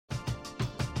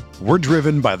We're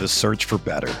driven by the search for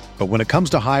better. But when it comes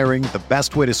to hiring, the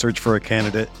best way to search for a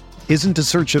candidate isn't to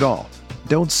search at all.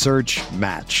 Don't search,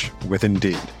 match with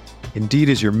Indeed. Indeed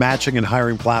is your matching and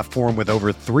hiring platform with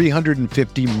over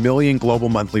 350 million global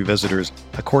monthly visitors,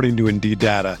 according to Indeed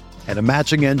data, and a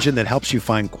matching engine that helps you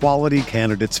find quality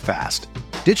candidates fast.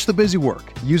 Ditch the busy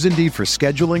work. Use Indeed for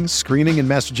scheduling, screening, and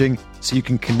messaging so you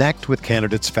can connect with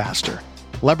candidates faster.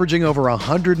 Leveraging over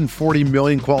 140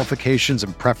 million qualifications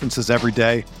and preferences every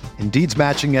day, Indeed's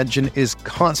matching engine is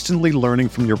constantly learning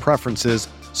from your preferences,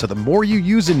 so the more you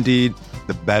use Indeed,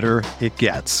 the better it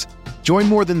gets. Join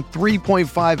more than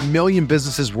 3.5 million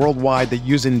businesses worldwide that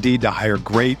use Indeed to hire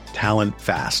great talent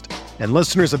fast. And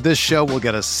listeners of this show will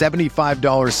get a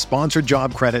 $75 sponsored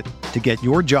job credit to get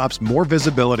your jobs more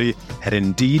visibility at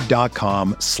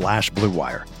Indeed.com/Blue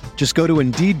Wire. Just go to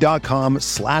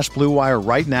Indeed.com/Blue Wire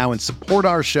right now and support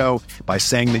our show by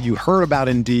saying that you heard about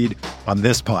Indeed on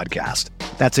this podcast.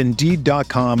 That's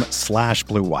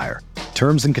Indeed.com/Blue Wire.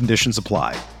 Terms and conditions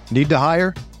apply. Need to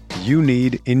hire? You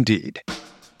need Indeed.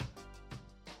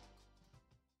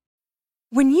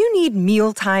 When you need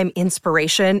mealtime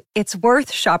inspiration, it's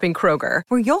worth shopping Kroger,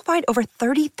 where you'll find over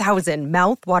 30,000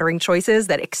 mouth-watering choices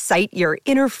that excite your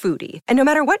inner foodie. And no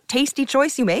matter what tasty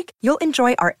choice you make, you'll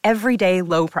enjoy our everyday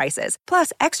low prices,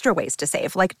 plus extra ways to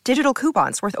save, like digital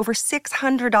coupons worth over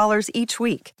 $600 each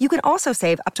week. You can also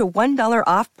save up to $1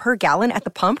 off per gallon at the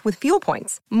pump with fuel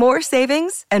points. More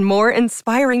savings and more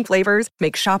inspiring flavors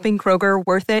make shopping Kroger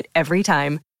worth it every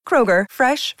time. Kroger,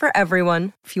 fresh for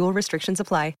everyone. Fuel restrictions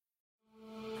apply.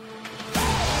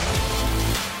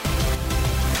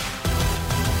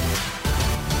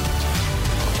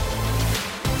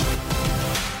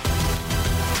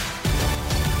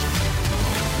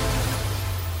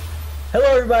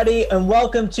 Hello, everybody, and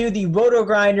welcome to the Roto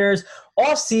Grinders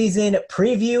off-season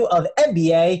preview of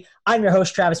NBA. I'm your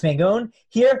host, Travis Mangone,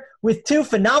 here with two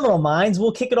phenomenal minds.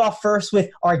 We'll kick it off first with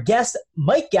our guest,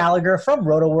 Mike Gallagher from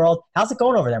Roto World. How's it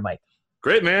going over there, Mike?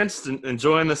 Great, man. Just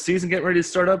enjoying the season, getting ready to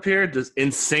start up here. Just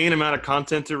insane amount of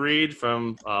content to read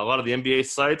from a lot of the NBA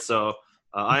sites. So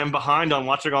I am behind on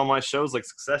watching all my shows like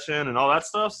Succession and all that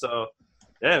stuff. So,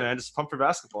 yeah, man, just pumped for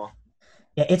basketball.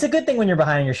 Yeah, it's a good thing when you're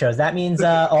behind your shows. That means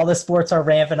all the sports are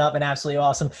ramping up and absolutely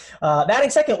awesome. Batting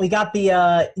second, we got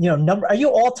the number. Are you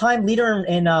all-time leader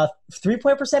in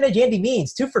three-point percentage? Andy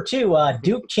Means, 2 for 2,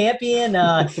 Duke champion,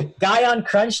 guy on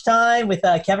Crunch Time with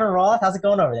Kevin Roth. How's it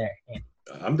going over there, Andy?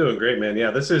 I'm doing great, man.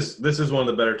 Yeah, this is one of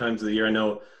the better times of the year. I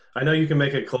know you can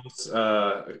make a close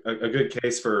a good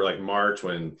case for like March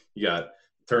when you got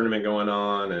tournament going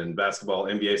on and basketball,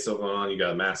 NBA still going on. You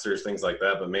got Masters, things like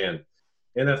that. But man,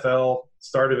 NFL,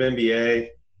 start of NBA,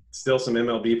 still some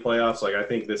MLB playoffs. Like I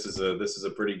think this is a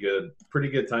pretty good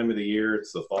time of the year.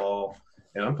 It's the fall,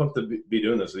 and I'm pumped to be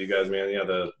doing this with you guys, man. Yeah,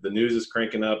 the news is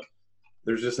cranking up.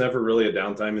 There's just never really a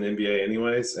downtime in NBA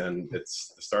anyways, and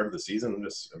it's the start of the season.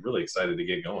 I'm really excited to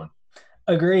get going.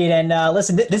 Agreed. And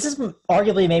listen, this is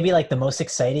arguably maybe like the most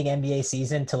exciting NBA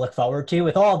season to look forward to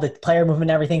with all the player movement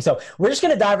and everything. So we're just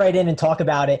going to dive right in and talk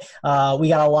about it. We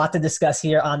got a lot to discuss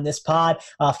here on this pod.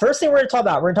 First thing we're going to talk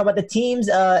about the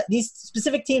teams, these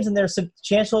specific teams and their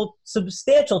substantial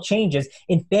changes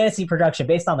in fantasy production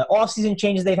based on the offseason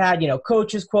changes they've had,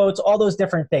 coaches, quotes, all those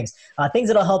different things, things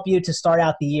that'll help you to start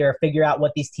out the year, figure out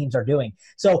what these teams are doing.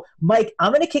 So Mike,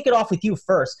 I'm going to kick it off with you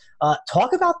first.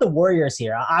 Talk about the Warriors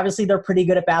here. Obviously they're pretty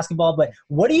good at basketball, but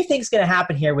what do you think is going to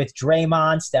happen here with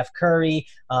Draymond, Steph Curry,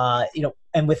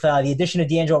 and with the addition of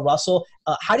D'Angelo Russell?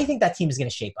 How do you think that team is going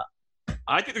to shape up?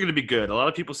 I think they're going to be good. A lot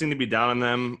of people seem to be down on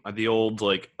them. The old,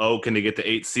 can they get the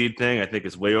 8 seed thing? I think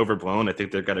is way overblown. I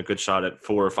think they've got a good shot at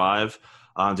 4 or 5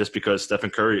 just because Stephen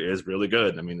Curry is really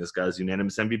good. I mean, this guy's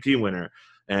unanimous MVP winner.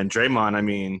 And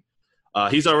Draymond,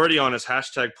 he's already on his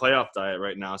hashtag playoff diet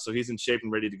right now, so he's in shape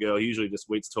and ready to go. He usually just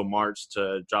waits till March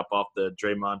to drop off the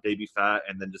Draymond baby fat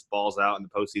and then just balls out in the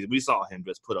postseason. We saw him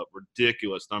just put up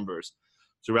ridiculous numbers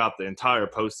throughout the entire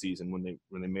postseason when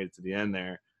they made it to the end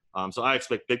there. So I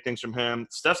expect big things from him.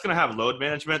 Steph's going to have load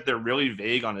management. They're really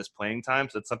vague on his playing time,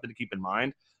 so that's something to keep in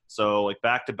mind. So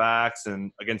back-to-backs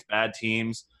and against bad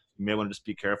teams, you may want to just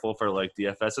be careful for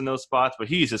DFS in those spots, but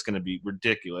he's just going to be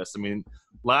ridiculous.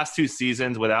 Last 2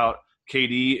 seasons without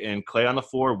KD and Clay on the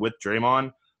floor with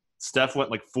Draymond, Steph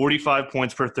went 45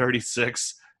 points per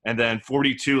 36 and then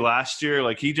 42 last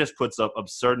year. He just puts up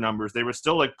absurd numbers. They were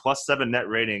still +7 net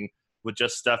rating with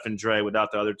just Steph and Dre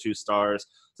without the other 2 stars.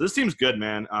 So this team's good,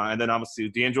 man. And then obviously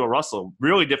D'Angelo Russell,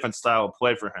 really different style of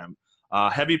play for him.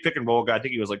 Heavy pick and roll guy. I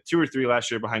think he was 2 or 3 last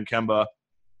year behind Kemba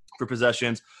for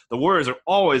possessions. The Warriors are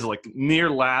always near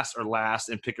last or last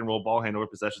in pick and roll ball handler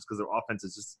possessions because their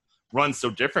offenses just run so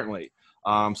differently.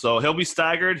 So he'll be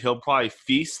staggered. He'll probably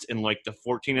feast in like the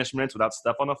 14-ish minutes without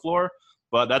Steph on the floor.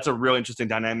 But that's a real interesting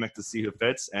dynamic to see who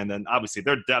fits. And then obviously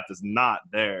their depth is not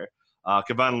there.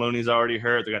 Kevon Looney's already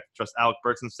hurt. They got to trust Alec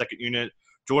Burks in the second unit.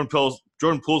 Jordan Poole's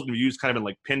going to be used kind of in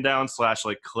like pin down /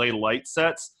 like Clay Light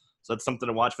sets. So that's something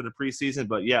to watch for the preseason.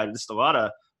 But yeah, just a lot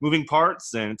of moving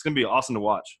parts, and it's going to be awesome to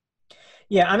watch.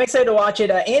 Yeah, I'm excited to watch it.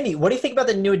 Andy, what do you think about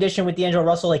the new addition with D'Angelo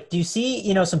Russell? Like, do you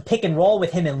see, some pick and roll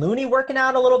with him and Looney working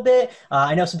out a little bit?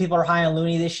 I know some people are high on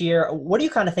Looney this year. What do you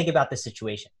kind of think about this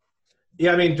situation?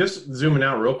 Yeah, I mean, just zooming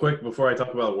out real quick before I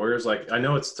talk about the Warriors, like, I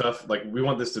know it's tough. Like, we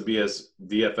want this to be as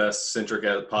DFS-centric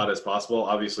a pod as possible.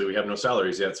 Obviously, we have no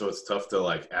salaries yet, so it's tough to,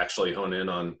 like, actually hone in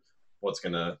on what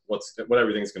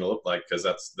everything's going to look like, because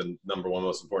that's the number one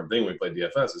most important thing when we play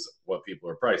DFS is what people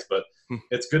are priced. But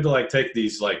it's good to, like, take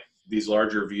these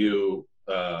larger view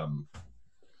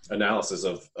analysis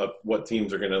of what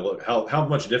teams are going to look, how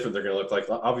much different they're going to look like.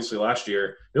 Obviously, last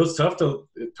year, it was tough to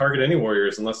target any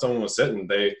Warriors unless someone was sitting.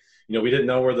 We didn't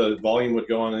know where the volume would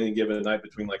go on any given night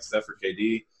between like Steph or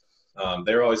KD.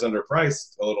 They're always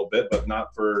underpriced a little bit, but not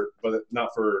for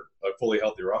a fully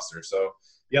healthy roster. So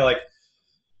yeah, like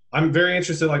I'm very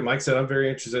interested. Like Mike said, I'm very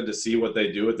interested to see what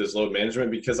they do with this load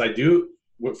management, because I do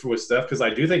with Steph, because I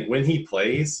do think when he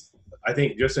plays, I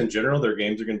think just in general their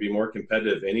games are going to be more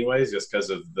competitive anyways, just because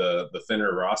of the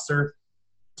thinner roster.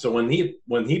 So when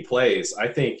he plays, I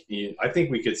think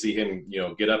we could see him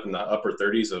get up in the upper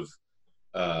 30s of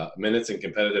minutes in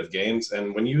competitive games.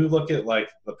 And when you look at like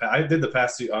I did the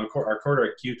past two on our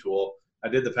Quarter IQ tool, I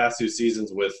did the past two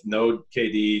seasons with no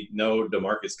KD, no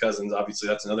DeMarcus Cousins. Obviously,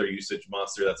 that's another usage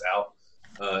monster that's out,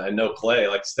 and no Clay.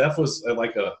 Like Steph was at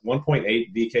like a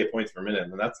 1.8 DK points per minute,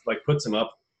 and that's like puts him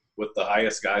up with the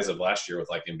highest guys of last year with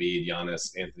like Embiid,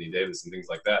 Giannis, Anthony Davis, and things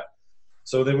like that.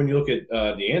 So then when you look at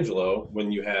D'Angelo,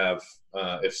 when you have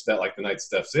the night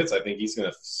Steph sits, I think he's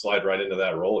going to slide right into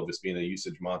that role of just being a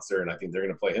usage monster, and I think they're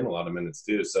going to play him a lot of minutes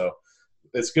too. So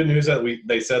it's good news that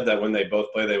they said that when they both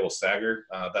play, they will stagger.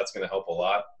 That's going to help a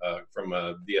lot from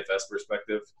a DFS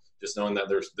perspective, just knowing that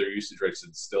their usage rates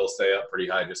should still stay up pretty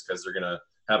high, just because they're going to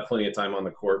have plenty of time on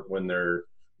the court when they're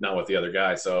not with the other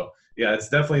guy. So yeah, it's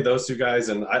definitely those two guys.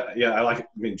 And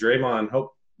Draymond,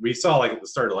 we saw like at the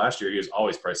start of last year, he was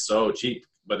always priced so cheap,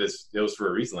 but it was for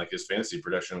a reason. Like his fantasy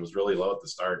production was really low at the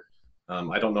start.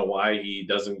 I don't know why he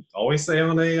doesn't always stay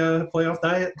on a playoff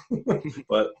diet,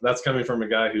 but that's coming from a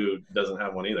guy who doesn't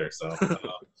have one either. So,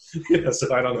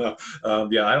 so I don't know.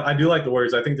 I do like the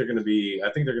Warriors. I think they're going to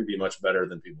be much better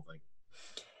than people think.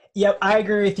 Yep, I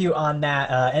agree with you on that.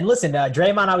 And listen,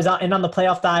 Draymond, I was in on the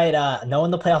playoff diet. Knowing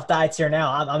the playoff diet's here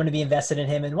now, I'm going to be invested in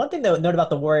him. And one thing to note about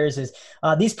the Warriors is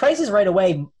these prices right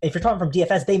away, if you're talking from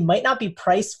DFS, they might not be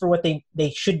priced for what they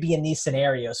should be in these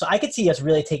scenarios. So I could see us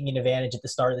really taking advantage at the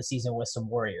start of the season with some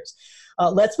Warriors.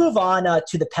 Let's move on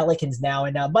to the Pelicans now.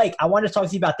 And Mike, I wanted to talk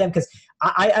to you about them because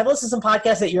I've listened to some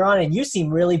podcasts that you're on, and you seem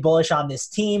really bullish on this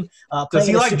team. Does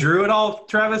he like Drew at all,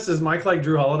 Travis? Does Mike like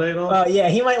Drew Holiday at all? Yeah,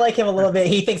 he might like him a little bit.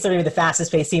 He thinks they're going to be the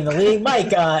fastest-paced team in the league. Mike,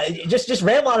 just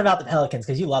ramble on about the Pelicans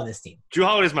because you love this team. Drew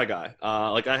Holiday's my guy.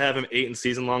 I have him 8 in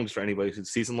season long, just for anybody who's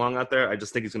season long out there. I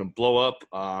just think he's going to blow up.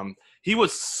 He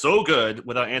was so good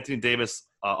without Anthony Davis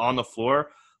on the floor.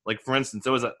 Like, for instance,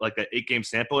 it was like that 8-game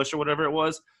sample-ish or whatever it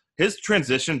was. His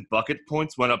transition bucket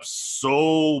points went up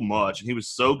so much, and he was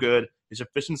so good. His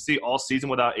efficiency all season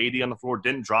without AD on the floor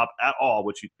didn't drop at all,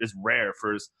 which is rare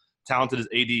for as talented as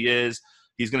AD is.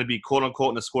 He's going to be, quote-unquote,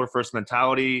 in the score-first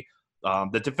mentality.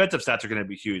 The defensive stats are going to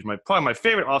be huge. Probably my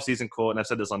favorite offseason quote, and I've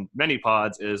said this on many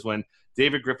pods, is when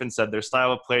David Griffin said their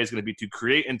style of play is going to be to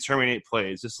create and terminate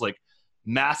plays. Just like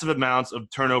massive amounts of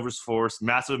turnovers forced,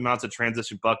 massive amounts of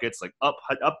transition buckets, like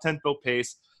up-tempo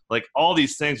pace. Like, all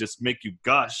these things just make you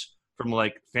gush from,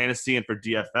 like, fantasy and for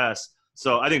DFS.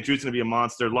 So I think Drew's going to be a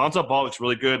monster. Lonzo Ball looks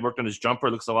really good. Worked on his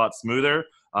jumper. Looks a lot smoother.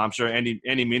 I'm sure Andy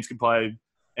Means can probably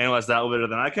analyze that a little better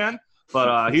than I can.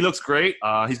 But he looks great.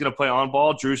 He's going to play on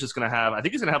ball. Drew's just going to have – I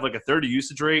think he's going to have, like, a 30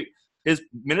 usage rate. His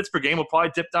minutes per game will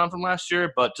probably dip down from last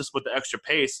year, but just with the extra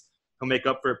pace, he'll make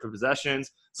up for it for possessions.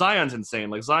 Zion's insane.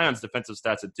 Like, Zion's defensive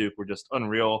stats at Duke were just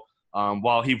unreal.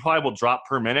 While he probably will drop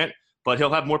per minute, but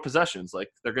he'll have more possessions. Like,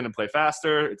 they're going to play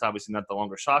faster. It's obviously not the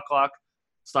longer shot clock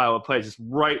style of play, just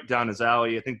right down his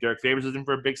alley. I think Derek Favors is in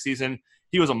for a big season.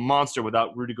 He was a monster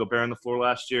without Rudy Gobert on the floor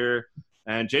last year.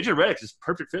 And JJ Redick is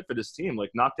perfect fit for this team. Like,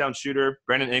 knockdown shooter.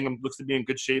 Brandon Ingram looks to be in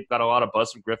good shape. Got a lot of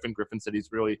buzz from Griffin. Griffin said he's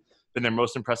really been their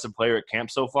most impressive player at camp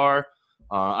so far.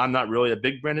 I'm not really a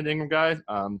big Brandon Ingram guy,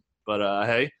 but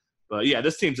hey. But, yeah,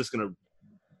 this team's just going to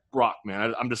rock,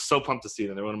 man. I'm just so pumped to see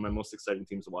them. They're one of my most exciting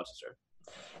teams to watch this year.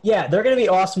 Yeah, they're going to be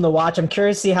awesome to watch. I'm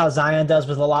curious to see how Zion does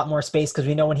with a lot more space because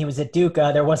we know when he was at Duke,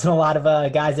 there wasn't a lot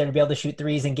of guys there to be able to shoot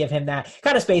threes and give him that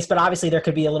kind of space. But obviously, there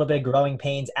could be a little bit of growing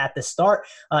pains at the start.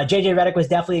 JJ Redick was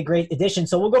definitely a great addition.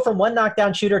 So we'll go from one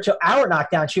knockdown shooter to our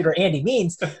knockdown shooter, Andy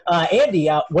Means. Andy,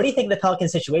 what do you think of the Pelican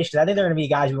situation? Because I think they're going to be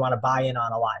guys we want to buy in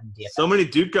on a lot in DFS. So many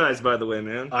Duke guys, by the way,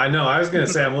 man. I know. I was going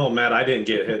to say I'm a little mad I didn't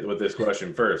get hit with this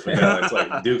question first because it's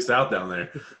like Duke's out down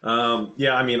there.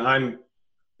 Yeah, I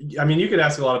mean, you could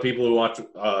ask a lot of people who watch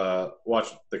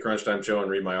the Crunch Time show and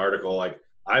read my article. Like,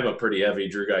 I'm a pretty heavy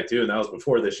Drew guy too, and that was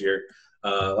before this year.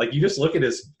 Like, you just look at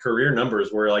his career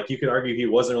numbers, where like you could argue he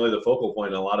wasn't really the focal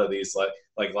point in a lot of these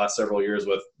like last several years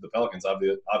with the Pelicans.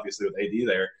 Obviously with AD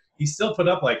there, he still put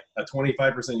up like a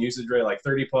 25% usage rate, like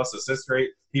 30+ assist rate.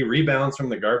 He rebounds from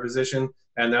the guard position,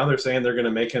 and now they're saying they're going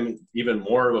to make him even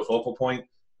more of a focal point.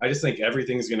 I just think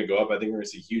everything's going to go up. I think we're going to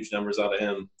see huge numbers out of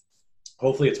him.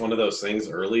 Hopefully it's one of those things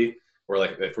early where,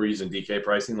 like, if we're using DK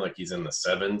pricing, like he's in the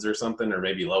 7s or something, or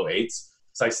maybe low 8s.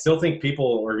 So I still think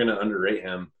people are going to underrate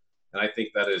him. And I think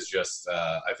that is just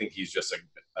I think he's just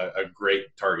a great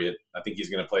target. I think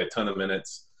he's going to play a ton of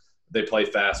minutes. They play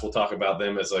fast. We'll talk about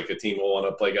them as like a team we'll want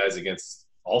to play guys against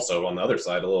also on the other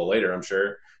side a little later, I'm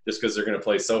sure, just because they're going to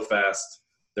play so fast.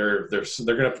 They're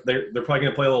probably going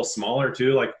to play a little smaller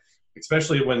too. Like,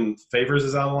 especially when Favors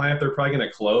is out of the lineup, they're probably going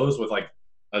to close with like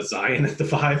a Zion at the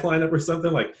 5 lineup or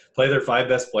something, like play their 5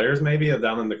 best players maybe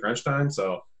down in the crunch time.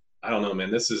 So I don't know,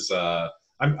 man. This is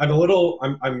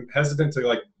I'm hesitant to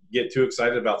like get too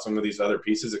excited about some of these other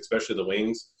pieces, especially the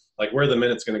wings. Like, where are the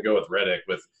minutes going to go with Redick,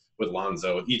 with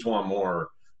Lonzo, with Etuan Moore,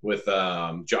 with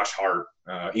Josh Hart,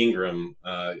 Ingram?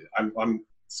 I'm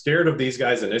scared of these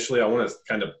guys initially. I want to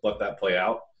kind of let that play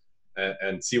out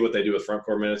and see what they do with front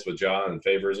court minutes with Ja and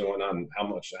Favors and whatnot, and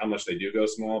how much they do go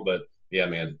small. But yeah,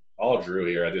 man, all Drew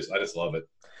here. I just love it.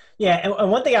 Yeah,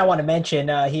 and one thing I want to mention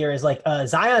here is like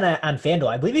Zion on FanDuel.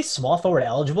 I believe he's small forward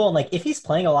eligible, and like if he's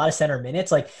playing a lot of center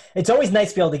minutes, like it's always nice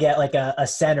to be able to get like a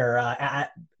center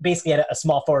basically at a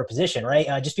small forward position, right?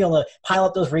 Just be able to pile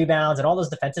up those rebounds and all those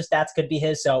defensive stats could be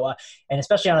his. So and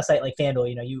especially on a site like FanDuel,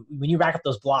 you know, when you rack up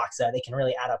those blocks, they can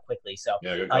really add up quickly. So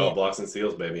yeah, good call. Blocks and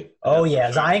steals, baby. Oh yeah,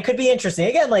 sure. Zion could be interesting.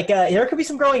 Again, like there could be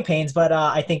some growing pains, but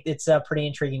I think it's pretty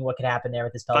intriguing what could happen there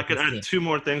with this Pelicans team. I could add 2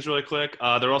 more things really quick.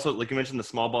 They're also, like you mentioned, the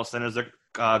small ball centers. They're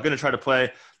going to try to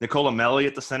play Nicola Melli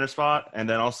at the center spot, and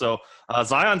then also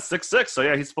Zion's 6'6", so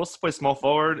yeah, he's supposed to play small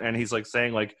forward, and he's like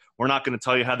saying like, we're not going to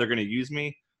tell you how they're going to use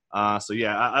me. So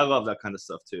yeah, I love that kind of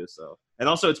stuff too. So, and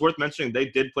also it's worth mentioning they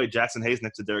did play Jackson Hayes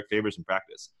next to Derek Favors in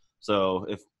practice. So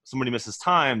if somebody misses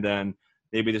time, then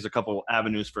maybe there's a couple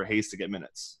avenues for Hayes to get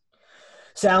minutes.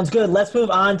 Sounds good. Let's move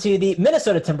on to the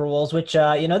Minnesota Timberwolves, which,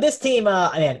 this team,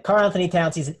 man, Karl-Anthony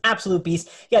Towns, he's an absolute beast.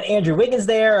 You got Andrew Wiggins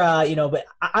there, but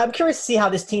I'm curious to see how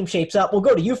this team shapes up. We'll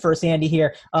go to you first, Andy,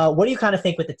 here. What do you kind of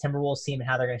think with the Timberwolves team and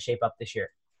how they're going to shape up this year?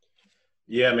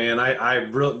 Yeah, man, I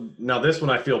really now this one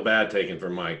I feel bad taking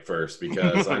from Mike first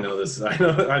because I know this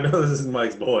is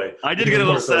Mike's boy. I did get a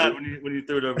little sad when you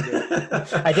threw it over there.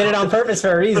 I did it on purpose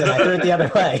for a reason. I threw it the other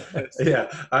way.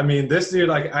 Yeah, I mean, this dude,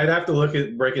 like, I'd have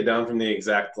to break it down from the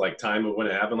exact like time of when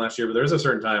it happened last year, but there's a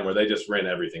certain time where they just ran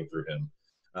everything through him.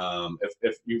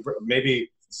 If you maybe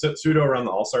pseudo around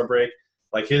the All-Star break,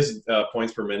 like his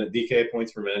points per minute, DK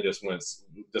points per minute just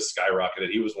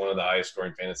skyrocketed. He was one of the highest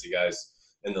scoring fantasy guys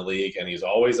in the league, and he's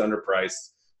always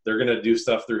underpriced. They're going to do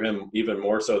stuff through him even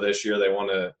more so this year. They want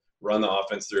to run the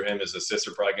offense through him. His assists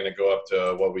are probably going to go up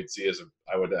to what we'd see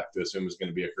I would have to assume is going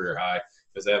to be a career high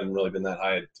because they haven't really been that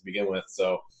high to begin with.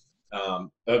 So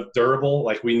durable,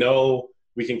 like we know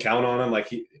we can count on him.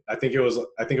 Like I think it was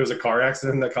a car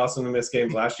accident that cost him to miss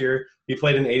games last year. He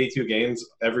played in 82 games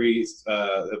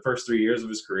the first 3 years of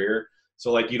his career.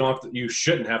 So like you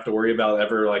shouldn't have to worry about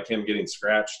ever like him getting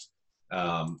scratched.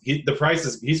 He's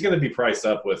going to be priced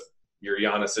up with your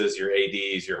Giannis's, your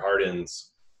ADs, your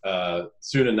Hardens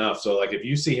soon enough. So like if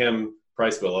you see him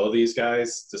priced below these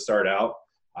guys to start out,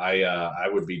 I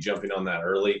would be jumping on that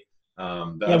early.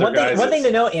 One thing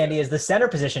to note, Andy, is the center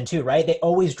position too, right?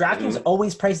 DraftKings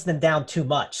always prices them down too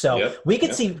much. So we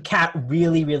could see Cat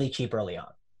really, really cheap early on.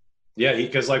 Yeah,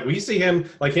 because like we see him,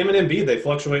 like him and Embiid, they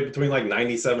fluctuate between like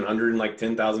 9,700 and like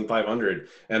 10,500,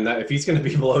 and that if he's going to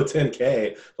be below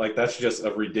 10K, like that's just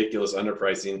a ridiculous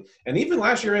underpricing. And even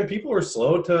last year, and people were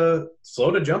slow to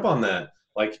jump on that.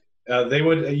 Like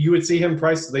you would see him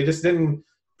priced. They just didn't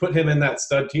put him in that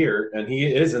stud tier, and he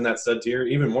is in that stud tier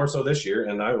even more so this year.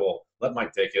 And I will let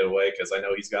Mike take it away because I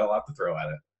know he's got a lot to throw at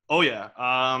it. Oh, yeah.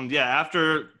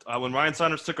 After when Ryan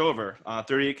Saunders took over,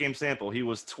 38-game sample, he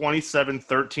was 27,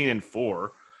 13, and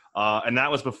 4. And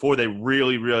that was before they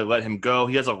really, really let him go.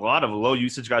 He has a lot of low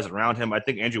usage guys around him. I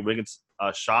think Andrew Wiggins'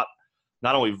 shot,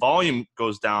 not only volume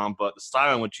goes down, but the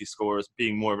style in which he scores,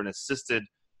 being more of an assisted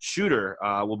shooter,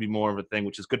 will be more of a thing,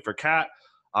 which is good for Cat.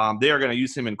 They are going to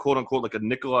use him in quote unquote like a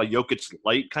Nikola Jokic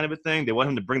light kind of a thing. They want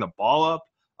him to bring the ball up.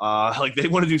 Like they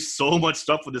want to do so much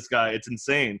stuff with this guy. It's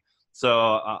insane.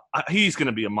 So he's going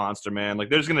to be a monster, man. Like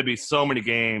there's going to be so many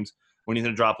games when he's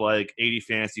going to drop like 80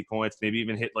 fantasy points, maybe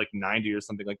even hit like 90 or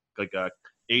something like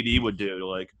AD would do.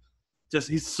 Like just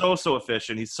he's so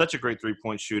efficient. He's such a great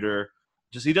 3-point shooter.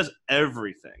 Just he does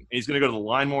everything. And he's going to go to the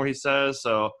line more, he says.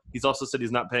 So he's also said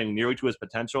he's not paying nearly to his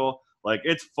potential. Like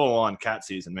it's full on Cat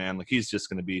season, man. Like he's just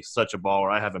going to be such a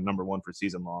baller. I have him number 1 for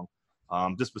season long.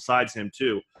 Just besides him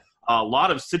too. A lot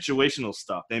of situational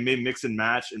stuff. They may mix and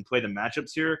match and play the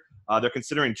matchups here. They're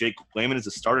considering Jake Layman as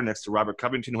a starter next to Robert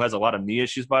Covington, who has a lot of knee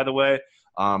issues, by the way.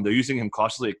 They're using him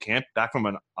cautiously at camp, back from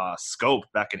a scope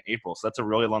back in April. So that's a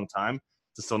really long time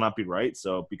to still not be right.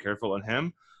 So be careful on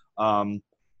him. And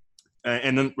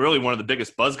then really one of the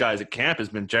biggest buzz guys at camp has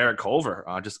been Jarrett Culver.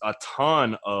 Just a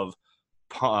ton of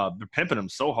pimping him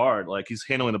so hard. Like he's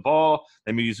handling the ball.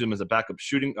 They may use him as a backup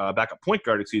point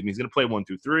guard. Excuse me. He's going to play 1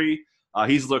 through 3.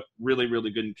 He's looked really, really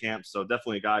good in camp. So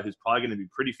definitely a guy who's probably going to be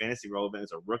pretty fantasy relevant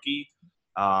as a rookie.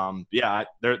 Yeah,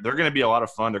 they're going to be a lot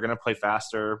of fun. They're going to play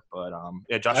faster. But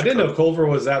yeah, Josh. I didn't know Culver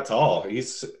was that tall.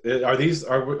 Are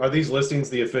these listings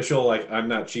the official? Like I'm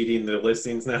not cheating the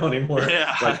listings now anymore.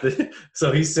 Yeah.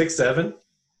 So he's 6'7".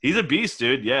 He's a beast,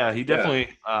 dude. Yeah, he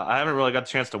definitely. Yeah. I haven't really got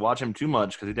the chance to watch him too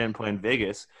much because he didn't play in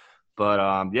Vegas.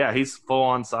 But yeah, he's full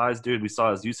on size, dude. We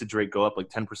saw his usage rate go up like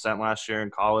 10% last year in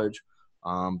college.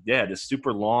 Yeah, just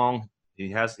super long. He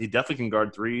definitely can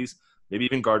guard threes, maybe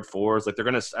even guard fours. Like they're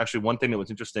going to actually, one thing that was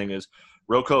interesting is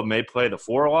Rocco may play the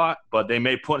 4 a lot, but they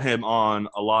may put him on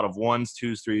a lot of 1s,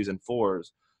 2s, 3s, and 4s.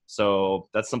 So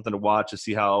that's something to watch to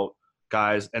see how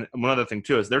guys, and one other thing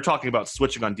too, is they're talking about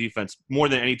switching on defense more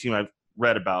than any team I've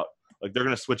read about. Like they're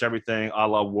going to switch everything a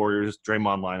la Warriors,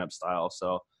 Draymond lineup style.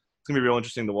 So it's going to be real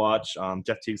interesting to watch.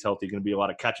 Jeff Teague's healthy, going to be a lot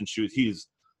of catch and shoot. He's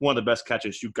one of the best catch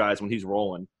and shoot guys when he's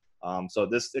rolling. So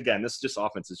this just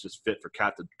offense is just fit for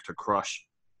Cat to crush.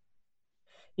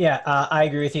 Yeah, I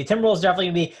agree with you. Timberwolves definitely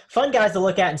going to be fun guys to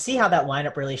look at and see how that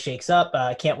lineup really shakes up.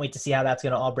 Can't wait to see how that's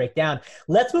going to all break down.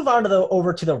 Let's move on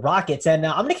over to the Rockets. And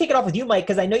I'm going to kick it off with you, Mike,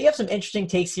 because I know you have some interesting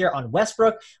takes here on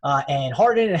Westbrook and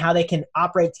Harden and how they can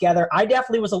operate together. I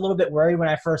definitely was a little bit worried when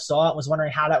I first saw it, was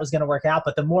wondering how that was going to work out.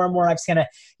 But the more and more I've just kind of,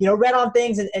 read on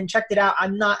things and checked it out,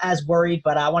 I'm not as worried.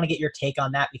 But I want to get your take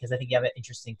on that because I think you have an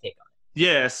interesting take on it.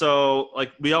 Yeah, so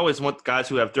like we always want guys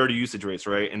who have dirty usage rates,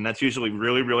 right? And that's usually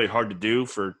really, really hard to do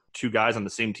for 2 guys on the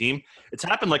same team. It's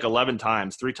happened like 11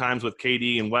 times, 3 times with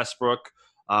KD and Westbrook.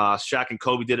 Shaq and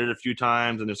Kobe did it a few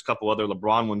times, and there's a couple other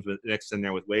LeBron ones mixed in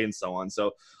there with Wade and so on.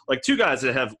 So like 2 guys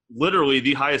that have literally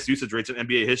the highest usage rates in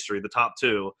NBA history, the top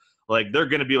 2, like they're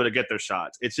going to be able to get their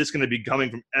shots. It's just going to be coming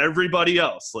from everybody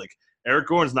else. Like Eric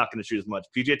Gordon's not going to shoot as much.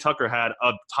 PJ Tucker had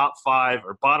a top 5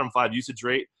 or bottom 5 usage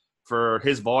rate for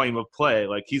his volume of play.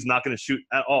 Like he's not going to shoot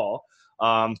at all.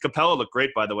 Capella looked great,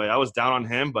 by the way. I was down on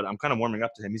him, but I'm kind of warming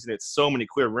up to him. He's going to get so many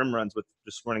clear rim runs with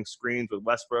just running screens with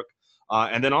Westbrook.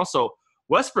 And then also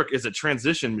Westbrook is a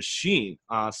transition machine.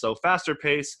 So faster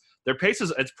pace. Their pace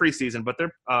it's preseason, but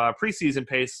their preseason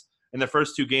pace in the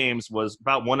first 2 games was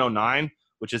about 109,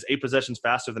 which is 8 possessions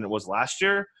faster than it was last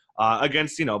year.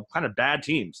 Against kind of bad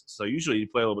teams. So usually you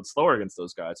play a little bit slower against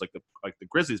those guys. Like the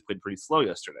Grizzlies played pretty slow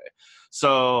yesterday.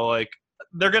 So like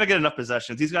they're gonna get enough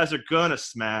possessions. These guys are gonna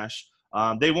smash.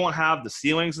 They won't have the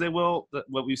ceilings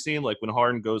what we've seen like when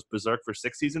Harden goes berserk for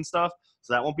 60s and stuff.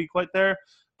 So that won't be quite there.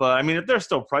 But I mean, if they're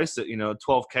still priced at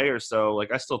 $12K or so,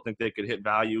 like I still think they could hit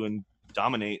value and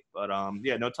dominate. But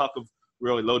yeah, no talk of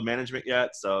really load management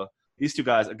yet. So these 2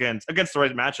 guys against the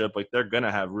right matchup, like they're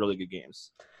gonna have really good games.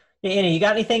 Hey, Andy, you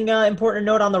got anything important to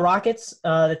note on the Rockets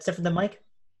that's different than Mike?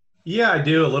 Yeah, I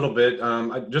do a little bit.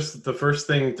 Just the first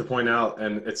thing to point out,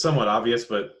 and it's somewhat obvious,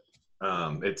 but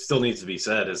it still needs to be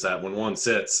said, is that when one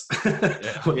sits,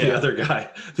 the other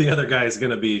guy is going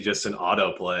to be just an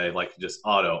auto play, like just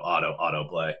auto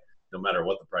play, no matter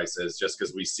what the price is. Just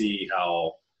because we see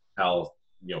how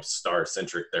star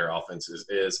centric their offense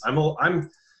is. I'm a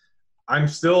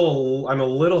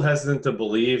little hesitant to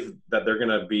believe that they're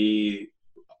going to be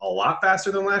a lot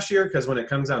faster than last year, because when it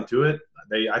comes down to it,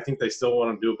 I think they still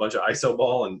want to do a bunch of ISO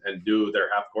ball and do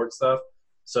their half court stuff.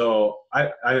 So I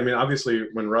mean, obviously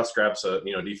when Russ grabs a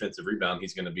defensive rebound,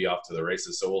 he's going to be off to the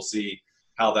races. So we'll see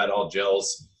how that all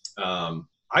gels.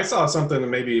 I saw something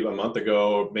maybe a month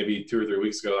ago, maybe 2 or 3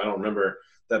 weeks ago, I don't remember,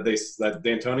 that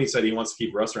D'Antoni said he wants to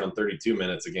keep Russ around 32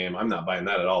 minutes a game. I'm not buying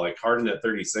that at all. Like Harden at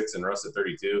 36 and Russ at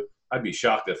 32. I'd be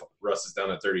shocked if Russ is down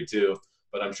at 32,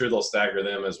 but I'm sure they'll stagger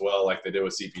them as well, like they did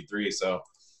with CP3. So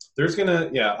there's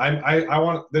I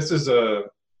want, this is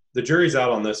the jury's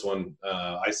out on this one.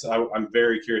 I'm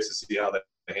very curious to see how they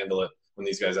handle it when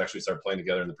these guys actually start playing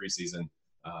together in the preseason.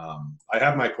 I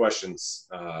have my questions,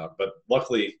 but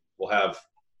luckily we'll have,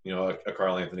 a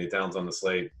Karl Anthony Towns on the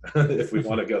slate if we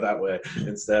want to go that way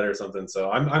instead or something.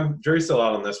 So I'm jury's still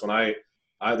out on this one.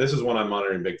 This is one I'm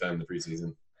monitoring big time in the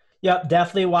preseason. Yep,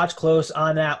 definitely watch close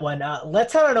on that one.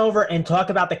 Let's head on over and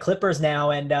talk about the Clippers now.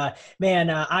 And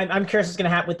I'm curious what's going to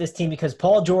happen with this team because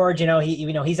Paul George,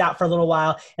 he's out for a little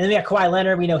while, and then we got Kawhi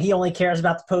Leonard. We know he only cares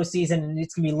about the postseason, and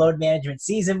it's going to be load management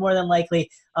season more than likely.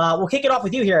 We'll kick it off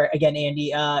with you here again,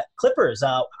 Andy. Clippers,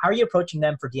 how are you approaching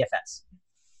them for DFS?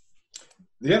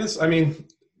 Yeah,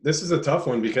 this is a tough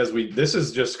one because this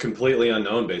is just completely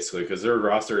unknown basically because their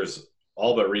roster is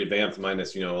all but revamped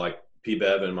minus like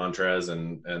P-Bev and Montrez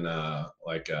and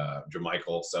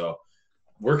JaMychal. So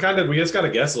we just got to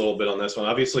guess a little bit on this one.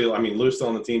 Obviously, Lou's still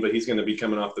on the team, but he's going to be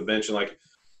coming off the bench. And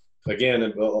again,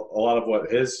 a lot of what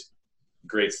his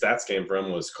great stats came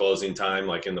from was closing time,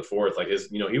 like in the fourth. Like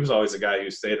he was always a guy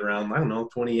who stayed around,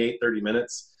 28, 30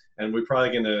 minutes. And we're probably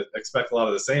going to expect a lot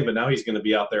of the same, but now he's going to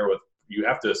be out there with, you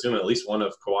have to assume at least one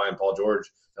of Kawhi and Paul George,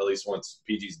 at least once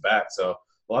PG's back. So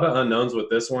a lot of unknowns with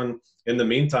this one. In the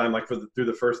meantime, through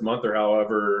the first month or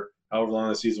however long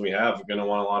the season we have, we're going to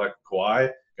want a lot of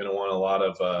Kawhi, going to want a lot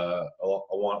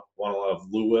of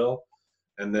Lou Will,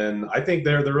 and then I think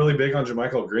they're really big on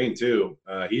JaMychal Green too.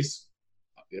 He's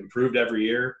improved every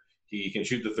year. He can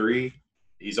shoot the three.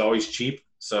 He's always cheap.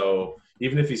 So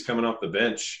even if he's coming off the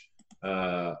bench,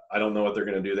 I don't know what they're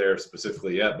going to do there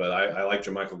specifically yet. But I like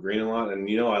JaMychal Green a lot, and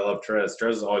I love Trez.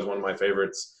 Trez is always one of my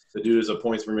favorites. The dude is a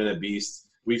points per minute beast.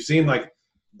 We've seen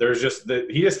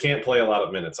he just can't play a lot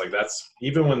of minutes. That's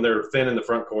even when they're thin in the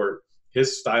front court,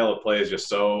 his style of play is just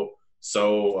so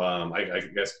I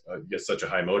guess such a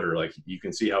high motor. You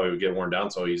can see how he would get worn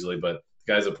down so easily, but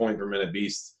the guy's a point per minute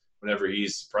beast whenever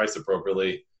he's priced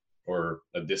appropriately or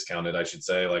discounted, I should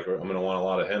say. I'm going to want a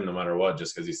lot of him no matter what,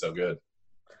 just because he's so good.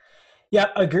 Yeah,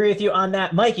 agree with you on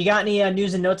that. Mike, you got any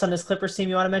news and notes on this Clippers team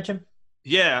you want to mention?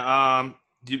 Yeah,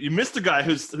 you missed a guy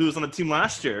who was on the team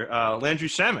last year, Landry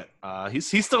Shamet.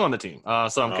 He's still on the team.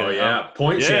 So I'm kidding. Oh yeah,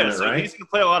 Shamet, so right? He's gonna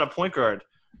play a lot of point guard.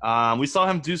 We saw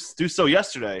him do so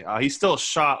yesterday. He still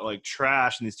shot like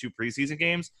trash in these two preseason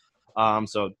games.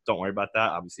 So don't worry about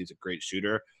that. Obviously, he's a great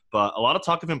shooter, but a lot of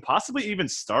talk of him possibly even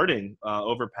starting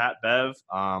over Pat Bev.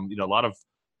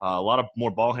 A lot of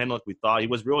more ball handling like we thought. He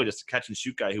was really just a catch and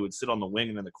shoot guy who would sit on the wing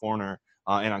and in the corner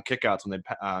and on kickouts when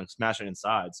they smash it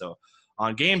inside. So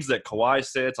on games that Kawhi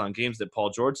sits, on games that Paul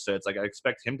George sits, I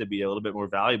expect him to be a little bit more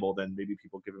valuable than maybe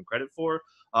people give him credit for.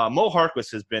 Mo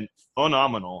Harkless has been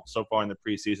phenomenal so far in the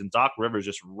preseason. Doc Rivers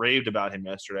just raved about him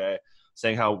yesterday,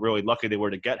 saying how really lucky they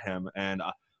were to get him. And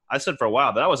I said for a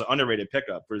while that was an underrated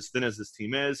pickup for as thin as this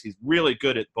team is. He's really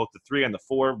good at both the 3 and the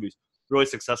 4. He's really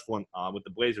successful with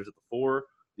the Blazers at the 4.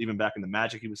 Even back in the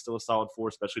Magic, he was still a solid 4,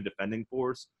 especially defending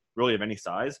 4s, really of any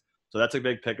size. So that's a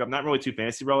big pickup. Not really too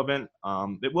fantasy relevant.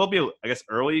 It will be, I guess,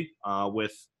 early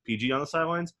with PG on the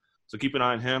sidelines. So keep an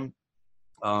eye on him.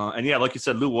 And yeah, like you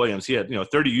said, Lou Williams, he had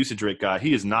 30 usage rate guy.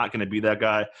 He is not going to be that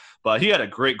guy. But he had a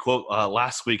great quote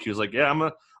last week. He was like, "Yeah, I'm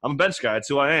a bench guy. It's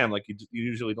who I am." You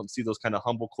usually don't see those kind of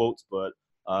humble quotes, but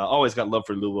always got love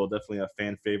for Lou Will. Definitely a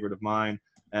fan favorite of mine.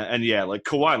 And yeah,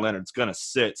 Kawhi Leonard's going to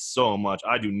sit so much.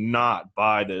 I do not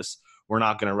buy this. We're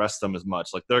not going to rest him as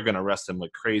much. They're going to rest him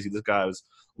like crazy. This guy was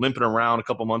limping around a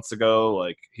couple months ago.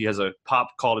 He has a pop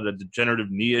called it a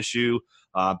degenerative knee issue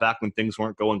back when things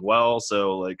weren't going well.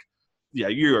 So yeah,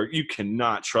 you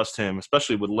cannot trust him,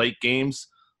 especially with late games.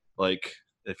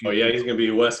 He's going to be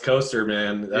West Coaster,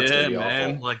 man. That's going to be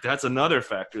awful. That's another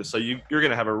factor. So you're going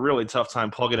to have a really tough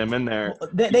time plugging him in there.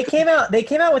 They came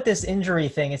out with this injury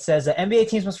thing. It says NBA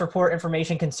teams must report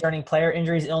information concerning player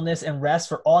injuries, illness, and rest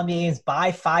for all NBA games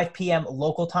by 5 p.m.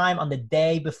 local time on the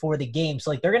day before the game.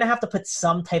 So they're going to have to put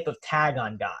some type of tag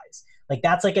on guys.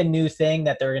 That's a new thing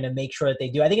that they're going to make sure that they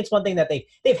do. I think it's one thing that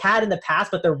they've had in the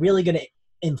past, but they're really going to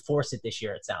enforce it this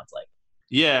year, it sounds like.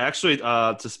 Yeah, actually,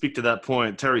 to speak to that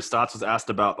point, Terry Stotts was asked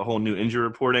about the whole new injury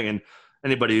reporting, and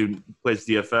anybody who plays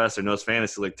DFS or knows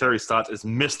fantasy, Terry Stotts is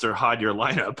Mr. Hide Your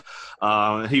Lineup.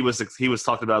 He was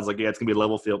talking about, it's going to be a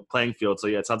level playing field. So,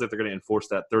 yeah, it sounds like they're going to enforce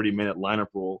that 30-minute lineup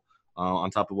rule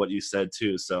on top of what you said,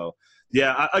 too. So,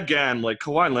 yeah, again,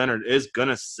 Kawhi Leonard is going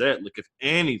to sit. If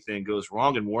anything goes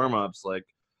wrong in warm-ups,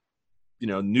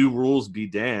 new rules be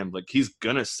damned. He's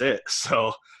going to sit.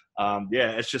 So,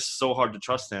 Yeah, it's just so hard to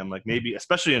trust him. Like maybe,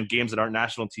 especially in games that aren't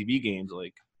national TV games,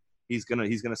 like he's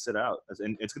gonna sit out,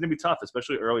 and it's gonna be tough,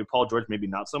 especially early. Paul George maybe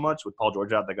not so much. With Paul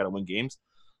George out, they got to win games.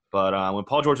 But when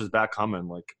Paul George is back coming,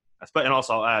 like, and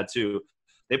also I'll add too,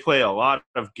 they play a lot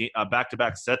of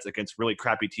back-to-back sets against really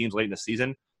crappy teams late in the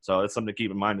season, so it's something to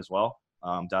keep in mind as well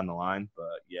down the line.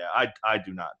 But yeah, I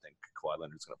do not think Kawhi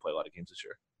Leonard's going to play a lot of games this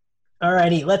year. All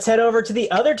righty, let's head over to the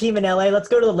other team in LA. Let's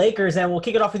go to the Lakers, and we'll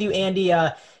kick it off with you, Andy.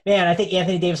 Man, I think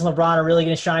Anthony Davis and LeBron are really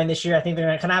going to shine this year. I think they're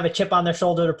going to kind of have a chip on their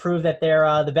shoulder to prove that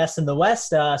they're the best in the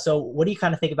West. So what do you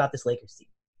kind of think about this Lakers team?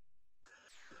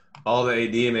 All the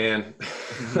AD, man.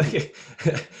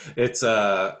 It's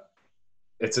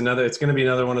going to be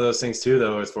another one of those things too,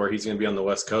 though, as for he's going to be on the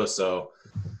West Coast. So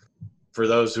for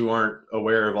those who aren't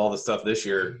aware of all the stuff this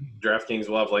year, DraftKings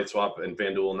will have late swap and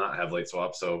FanDuel will not have late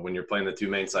swap. So when you're playing the two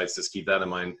main sites, just keep that in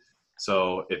mind.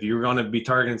 So if you're going to be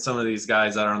targeting some of these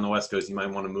guys that are on the West Coast, you might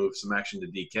want to move some action to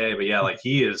DK. But yeah, like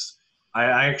he is, I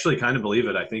actually kind of believe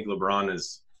it. I think LeBron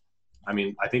is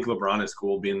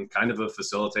cool being kind of a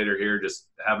facilitator here, just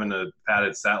having a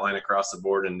padded stat line across the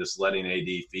board and just letting AD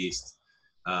feast.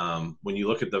 When you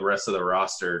look at the rest of the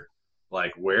roster,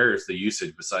 like where is the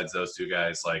usage besides those two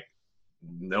guys? Like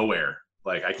nowhere.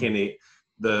 Like I can't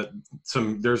there's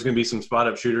going to be some spot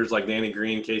up shooters like Danny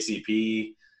Green,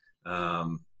 KCP.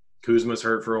 Kuzma's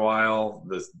hurt for a while.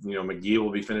 McGee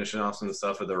will be finishing off some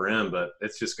stuff at the rim, but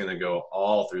it's just going to go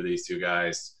all through these two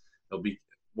guys.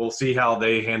 We'll see how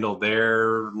they handle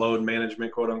their load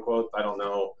management, quote unquote. I don't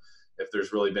know if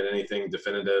there's really been anything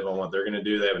definitive on what they're going to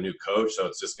do. They have a new coach, so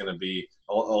it's just going to be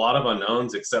a lot of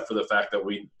unknowns, except for the fact that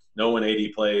we know when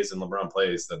AD plays and LeBron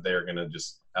plays that they're going to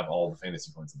just have all the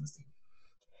fantasy points in this team.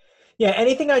 Yeah,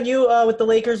 anything on you with the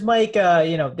Lakers, Mike?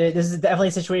 This is definitely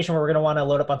a situation where we're going to want to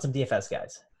load up on some DFS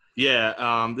guys.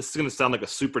 Yeah, this is going to sound like a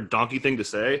super donkey thing to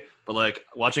say, but like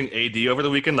watching AD over the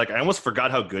weekend, like I almost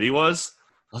forgot how good he was.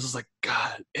 I was just like,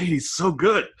 God, AD's so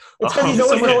good. It's because he's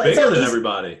so much bigger than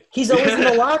everybody. He's always in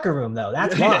the locker room, though.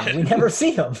 That's why we never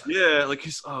see him. Yeah, like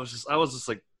I was just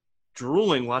like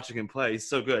drooling watching him play. He's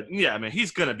so good. Yeah, I mean,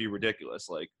 he's gonna be ridiculous.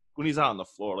 Like when he's out on the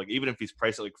floor, like even if he's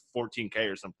priced at like $14K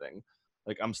or something,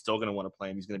 like I'm still gonna want to play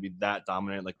him. He's gonna be that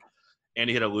dominant. Like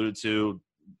Andy had alluded to,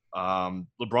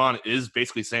 LeBron is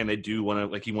basically saying they do want to,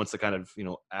 like he wants to kind of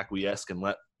acquiesce and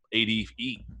let AD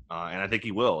eat, and I think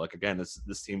he will. Like again,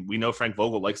 this team, we know Frank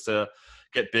Vogel likes to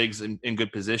get bigs in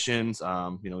good positions.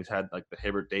 He's had like the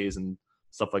Hibbert days and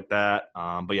stuff like that.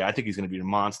 But yeah, I think he's going to be a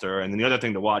monster. And then the other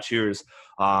thing to watch here is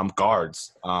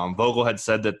guards. Vogel had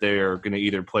said that they're going to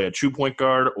either play a true point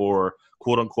guard or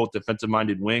quote unquote defensive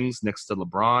minded wings next to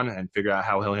LeBron and figure out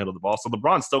how he'll handle the ball. So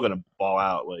LeBron's still going to ball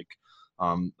out like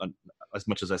as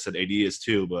much as I said AD is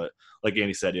too. But like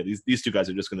Andy said, yeah, these two guys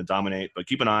are just going to dominate. But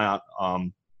keep an eye out.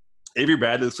 Avery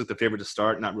Bradley looks like the favorite to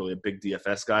start. Not really a big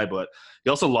DFS guy, but he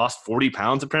also lost 40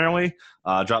 pounds apparently,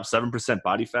 dropped 7%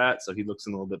 body fat, so he looks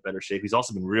in a little bit better shape. He's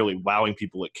also been really wowing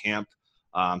people at camp,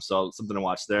 so something to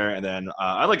watch there. And then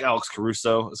I like Alex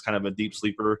Caruso as kind of a deep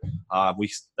sleeper.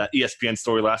 That ESPN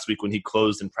story last week when he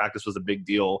closed in practice was a big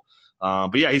deal.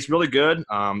 But yeah, he's really good.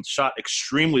 Shot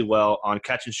extremely well on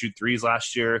catch and shoot threes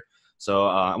last year. So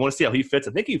I want to see how he fits.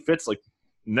 I think he fits like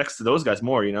next to those guys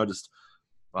more, just –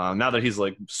 now that he's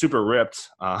like super ripped,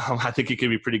 I think he could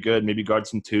be pretty good. Maybe guard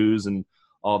some twos and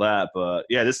all that. But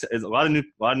yeah, this is a lot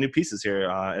of new pieces here,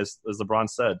 as LeBron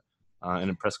said in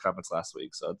a press conference last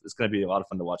week. So it's going to be a lot of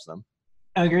fun to watch them.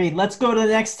 Agreed. Let's go to the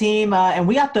next team, and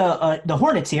we got the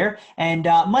Hornets here. And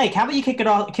Mike, how about you kick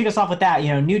us off with that?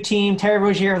 New team, Terry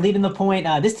Rozier leading the point.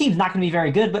 This team's not going to be very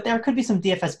good, but there could be some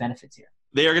DFS benefits here.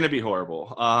 They are going to be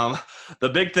horrible. The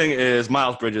big thing is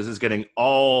Miles Bridges is getting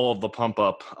all the pump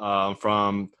up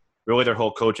from really their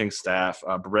whole coaching staff.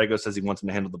 Borrego says he wants him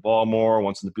to handle the ball more,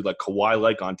 wants him to be like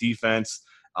Kawhi-like on defense.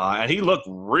 And he looked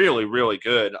really, really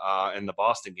good in the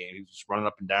Boston game. He was just running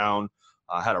up and down,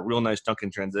 had a real nice dunk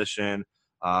in transition.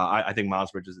 I think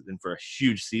Miles Bridges is in for a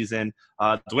huge season.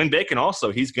 Dwayne Bacon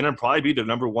also, he's going to probably be the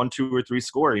number 1, 2, or 3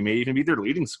 scorer. He may even be their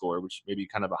leading scorer, which may be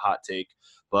kind of a hot take.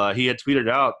 But he had tweeted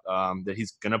out that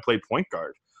he's going to play point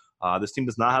guard. This team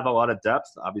does not have a lot of depth.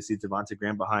 Obviously, Devontae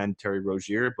Graham behind Terry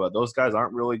Rozier, but those guys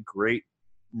aren't really great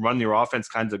run your offense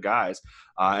kinds of guys.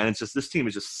 And it's just this team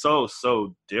is just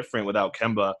so different without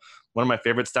Kemba. One of my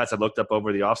favorite stats I looked up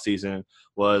over the offseason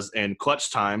was in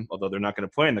clutch time, although they're not going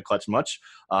to play in the clutch much.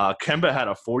 Kemba had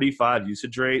a 45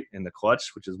 usage rate in the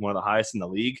clutch, which is one of the highest in the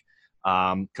league.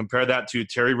 Compare that to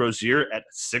Terry Rozier at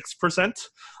 6%,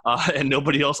 and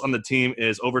nobody else on the team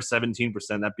is over 17%,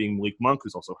 that being Malik Monk,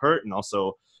 who's also hurt, and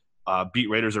also beat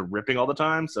Raiders are ripping all the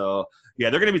time. So, yeah,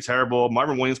 they're going to be terrible.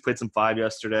 Marvin Williams played some 5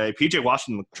 yesterday. P.J.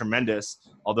 Washington looked tremendous,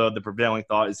 although the prevailing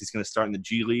thought is he's going to start in the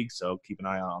G League, so keep an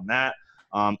eye out on that.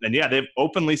 And, yeah, they've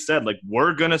openly said, like,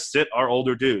 we're going to sit our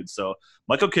older dudes. So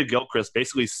Michael Kidd-Gilchrist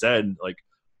basically said, like,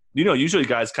 usually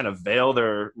guys kind of veil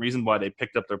their reason why they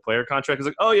picked up their player contract. It's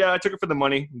like, oh, yeah, I took it for the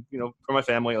money, for my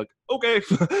family. Like, okay.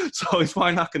 So he's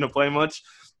probably not going to play much.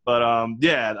 But,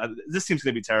 this seems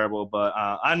going to be terrible. But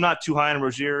I'm not too high on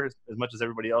Rozier as much as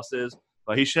everybody else is.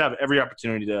 But he should have every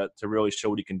opportunity to really show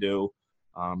what he can do,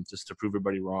 just to prove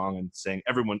everybody wrong, and saying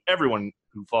everyone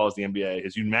who follows the NBA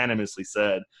has unanimously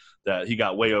said that he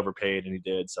got way overpaid, and he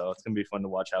did. So it's going to be fun to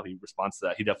watch how he responds to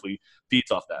that. He definitely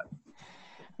feeds off that.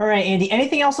 All right, Andy,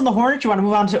 anything else on the Hornets? You want to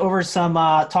move on to over some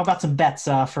talk about some bets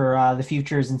for the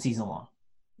futures and season long?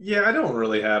 Yeah, I don't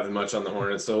really have much on the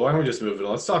Hornets, so why don't we just move it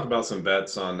on? Let's talk about some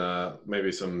bets on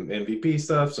maybe some MVP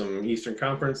stuff, some Eastern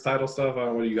Conference title stuff.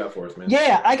 What do you got for us, man?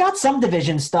 Yeah, I got some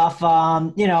division stuff.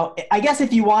 I guess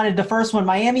if you wanted the first one,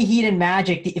 Miami Heat and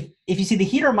Magic, if you see the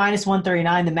Heat are minus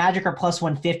 139, the Magic are plus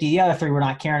 150, the other three we're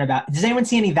not caring about. Does anyone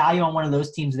see any value on one of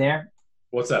those teams there?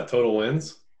 What's that, total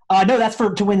wins? No, that's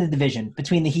to win the division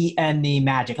between the Heat and the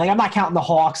Magic. Like, I'm not counting the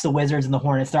Hawks, the Wizards, and the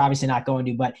Hornets. They're obviously not going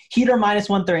to. But Heat are minus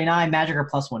 139, Magic are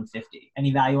plus 150.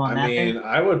 Any value on that? I mean,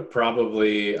 I'll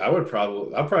probably be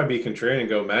contrarian and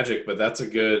go Magic, but that's a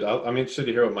good. I'm interested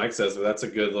to hear what Mike says. But that's a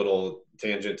good little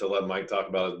tangent to let Mike talk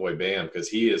about his boy Bam, because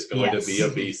he is going to be a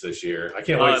beast this year. I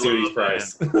can't wait to see what he's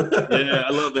priced. Yeah,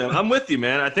 I love Bam. I'm with you,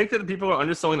 man. I think that people are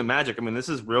underselling the Magic. I mean, this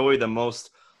is really the most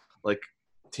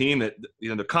team that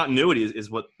the continuity is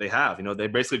what they have. They're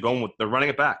basically they're running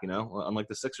it back, unlike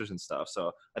the Sixers and stuff.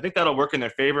 So I think that'll work in their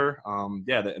favor.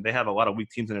 They have a lot of weak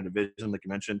teams in their division, like you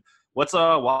mentioned. What's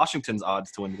Washington's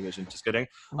odds to win the division? Just kidding.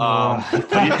 They're not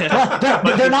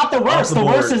the worst. The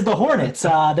worst is the Hornets.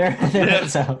 So.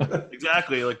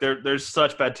 Exactly. Like there's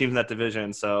such bad teams in that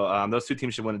division. So those two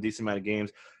teams should win a decent amount of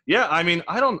games. Yeah, I mean,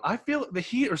 I feel the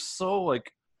Heat are so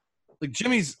like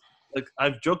Jimmy's. Like,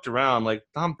 I've joked around, like,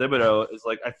 Tom Thibodeau is,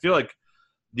 like, I feel like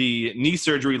the knee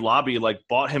surgery lobby, like,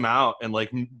 bought him out and,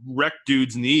 like, wrecked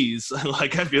dude's knees.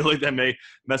 Like, I feel like that may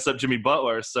mess up Jimmy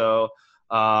Butler. So,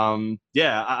 I'm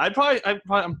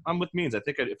with Means. I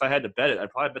think if I had to bet it, I'd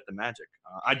probably bet the Magic.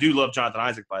 I do love Jonathan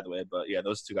Isaac, by the way, but, yeah,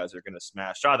 those two guys are going to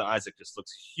smash. Jonathan Isaac just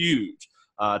looks huge.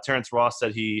 Terrence Ross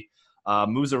said he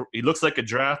he looks like a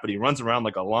giraffe, but he runs around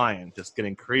like a lion, just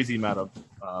getting crazy amount of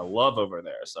love over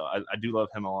there. So I do love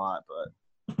him a lot. But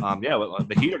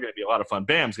the Heat are going to be a lot of fun.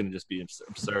 Bam's going to just be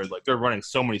absurd. Like, they're running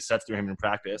so many sets through him in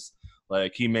practice.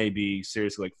 Like, he may be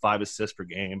seriously like 5 assists per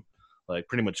game, like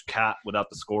pretty much Cat without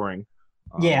the scoring.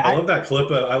 I love that clip.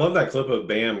 I love that clip of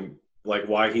Bam. Like,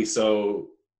 why he's so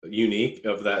unique,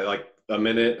 of that, like a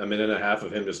minute and a half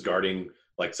of him just guarding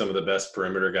like some of the best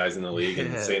perimeter guys in the league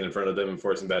and staying in front of them and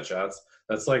forcing bad shots.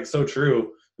 That's like so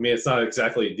true. I mean, it's not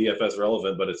exactly DFS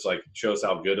relevant, but it's like shows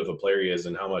how good of a player he is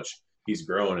and how much he's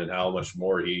grown and how much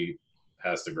more he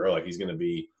has to grow. Like, he's going to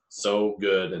be so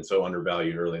good and so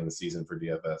undervalued early in the season for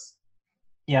DFS.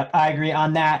 Yep, I agree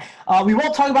on that. We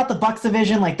won't talk about the Bucks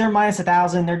division. Like, they're minus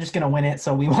 1,000. They're just going to win it,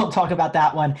 so we won't talk about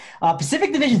that one.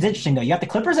 Pacific division's interesting, though. You have the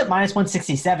Clippers at minus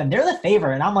 167. They're the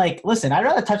favorite, and I'm like, listen, I'd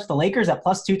rather touch the Lakers at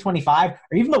plus 225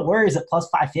 or even the Warriors at plus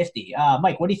 550.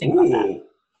 Mike, what do you think about that?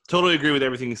 Totally agree with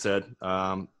everything you said.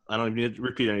 I don't even need to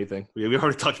repeat anything. We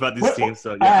already talked about these teams,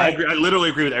 so yeah, I agree. I literally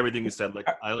agree with everything you said. Like,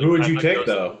 who would you take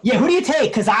though? Yeah, who do you take?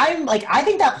 Because I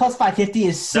think that plus 550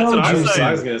 is so juicy.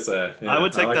 I was gonna say. Yeah, I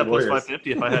would take that plus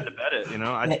 550 if I had to bet it.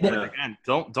 Again,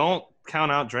 don't count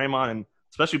out Draymond, and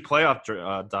especially playoff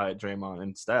diet Draymond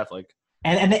and Steph. Like,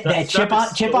 and they chip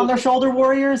on their shoulder,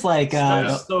 Warriors. Like,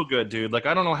 Steph's so good, dude. Like,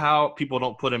 I don't know how people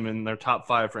don't put him in their top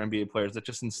 5 for NBA players. That's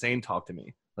just insane talk to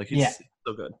me. Like, he's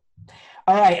so good.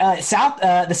 All right,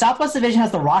 the Southwest Division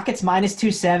has the Rockets minus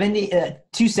 270,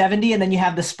 and then you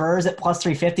have the Spurs at plus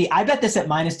 350. I bet this at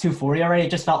minus 240 already. It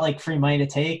just felt like free money to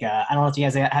take. I don't know if you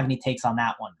guys have any takes on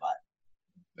that one,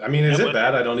 but I mean, is it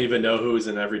bad? I don't even know who's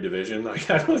in every division. Like,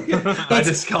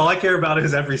 all I care about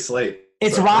is every slate.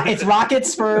 It's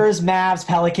Rockets, Spurs, Mavs,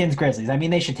 Pelicans, Grizzlies. I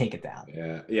mean, they should take it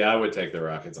down. Yeah, I would take the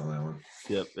Rockets on that one.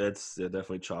 Yep, it's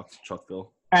definitely Chalkville.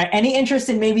 All right, any interest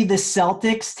in maybe the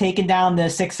Celtics taking down the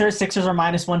Sixers? Sixers are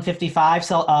minus 155.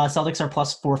 Celtics are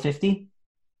plus 450.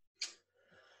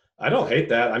 I don't hate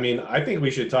that. I mean, I think we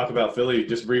should talk about Philly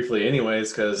just briefly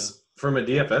anyways, because from a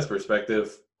DFS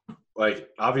perspective, like,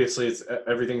 obviously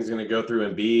everything's going to go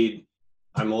through Embiid.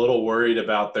 I'm a little worried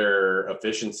about their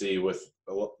efficiency with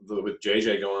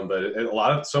JJ going,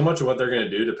 but so much of what they're going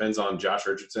to do depends on Josh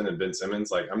Richardson and Ben Simmons.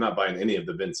 Like, I'm not buying any of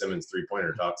the Ben Simmons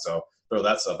 3-pointer talk, so throw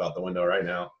that stuff out the window right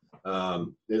now.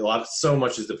 So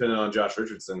much is dependent on Josh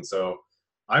Richardson. So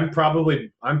I'm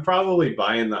probably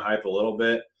buying the hype a little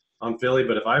bit on Philly,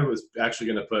 but if I was actually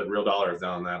going to put real dollars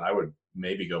down on that, I would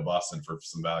maybe go Boston for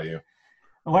some value.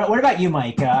 What about you,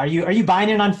 Mike? Are you buying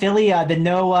in on Philly? The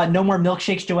no more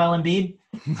milkshakes, Joel Embiid.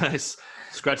 Nice,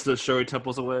 scratch those showy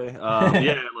temples away.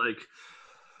 Yeah, like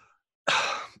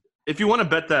if you want to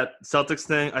bet that Celtics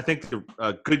thing, I think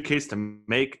a good case to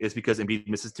make is because Embiid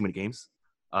misses too many games.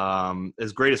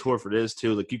 As great as Horford is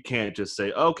too, like you can't just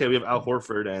say, okay, we have Al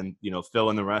Horford and fill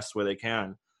in the rest where they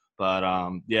can. But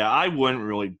yeah, I wouldn't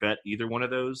really bet either one of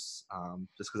those,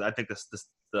 just because I think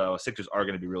the Sixers are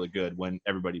going to be really good when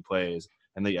everybody plays.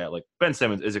 And like Ben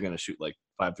Simmons isn't going to shoot like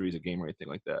 5 threes a game or anything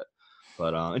like that.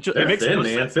 But it makes thin, no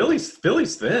man. sense.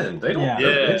 Philly's thin. They don't.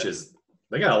 Their benches.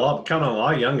 They got count on a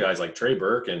lot of young guys like Trey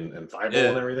Burke and Thibault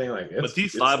and everything. Like, but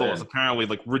these Thibault is apparently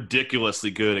like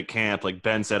ridiculously good at camp. Like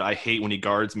Ben said, I hate when he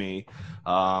guards me.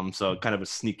 So kind of a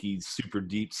sneaky, super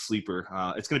deep sleeper.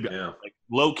 It's going to be like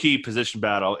low key position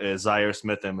battle is Zaire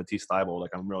Smith and Matisse Thybulle.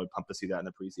 Like I'm really pumped to see that in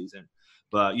the preseason.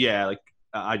 But yeah, like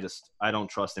I don't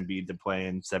trust Embiid to play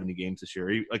in 70 games this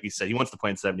year. Like he said, he wants to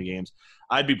play in 70 games.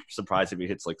 I'd be surprised if he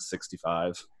hits like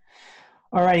 65.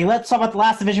 All righty, let's talk about the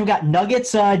last division. We got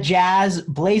Nuggets, Jazz,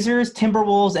 Blazers,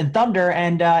 Timberwolves, and Thunder.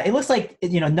 And it looks like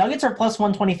Nuggets are plus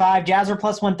 125, Jazz are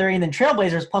plus 130, and then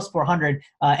Trailblazers plus 400.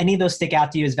 Any of those stick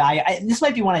out to you as value? This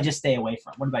might be one I just stay away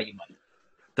from. What about you, Mike?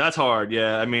 That's hard,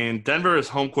 yeah. I mean, Denver's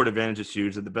home court advantage is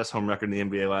huge. They're the best home record in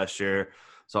the NBA last year.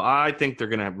 So I think they're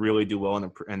going to really do well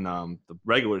in the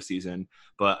regular season.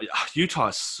 But Utah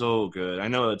is so good. I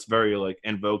know it's very like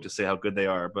in vogue to say how good they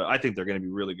are, but I think they're going to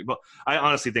be really good. But I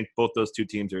honestly think both those two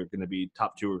teams are going to be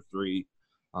top 2 or 3,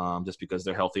 just because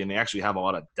they're healthy and they actually have a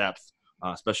lot of depth,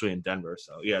 especially in Denver.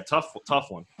 So yeah, tough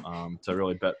one to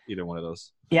really bet either one of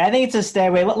those. Yeah, I think it's a stay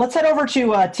away. Let's head over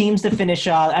to teams to finish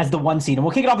as the 1 seed. And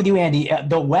we'll kick it off with you, Andy.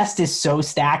 The West is so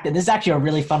stacked, and this is actually a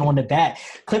really fun one to bet.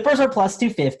 Clippers are plus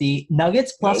 250,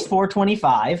 Nuggets plus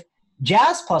 425,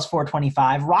 Jazz plus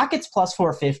 425, Rockets plus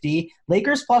 450,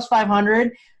 Lakers plus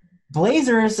 500,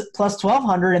 Blazers plus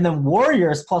 1,200, and then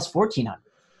Warriors plus 1,400.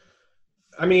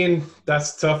 I mean,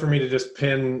 that's tough for me to just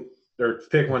pin or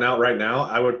pick one out right now.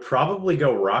 I would probably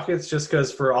go Rockets just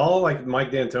because for all like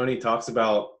Mike D'Antoni talks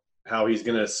about how he's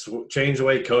going to change the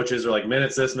way coaches are like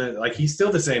minutes this minute. Like he's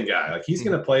still the same guy. Like he's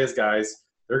going to play his guys.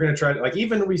 They're going to try to like,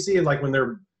 even we see like when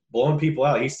they're blowing people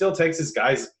out, he still takes his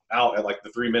guys out at like the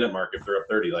 3-minute mark if they're up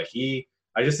 30. Like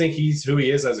I just think he's who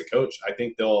he is as a coach. I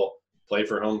think they'll play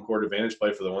for home court advantage,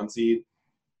 play for the 1 seed.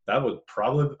 I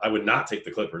would not take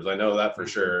the Clippers. I know that for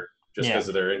sure, just because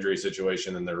of their injury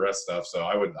situation and their rest stuff. So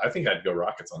I think I'd go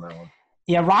Rockets on that one.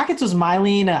 Yeah, Rockets was my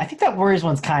lean. I think that Warriors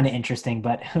one's kind of interesting,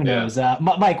 but who knows?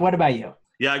 Mike, what about you?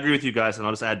 Yeah, I agree with you guys, and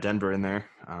I'll just add Denver in there.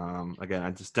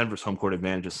 Again, Denver's home court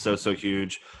advantage is so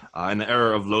huge. In the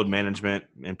era of load management,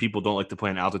 and people don't like to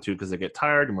play in altitude because they get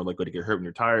tired, and we're likely to get hurt when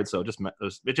you're tired. So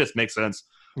it just makes sense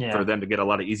for them to get a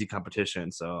lot of easy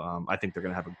competition. So I think they're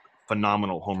going to have a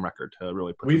phenomenal home record to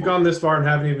really put. We've gone this far and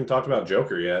haven't even talked about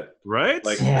Joker yet, right?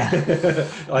 Like,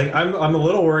 like I'm a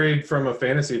little worried from a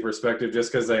fantasy perspective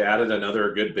just because they added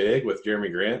another good big with Jeremy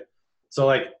Grant. So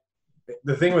like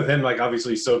the thing with him, like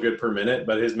obviously he's so good per minute,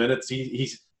 but his minutes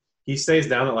he stays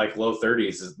down at like low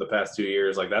 30s the past 2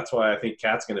 years. Like that's why I think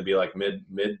Cat's going to be like mid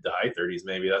to high 30s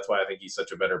maybe. That's why I think he's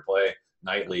such a better play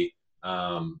nightly.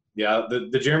 I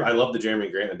love the Jeremy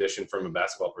Grant addition from a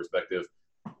basketball perspective.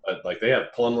 But like they have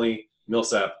Plumlee,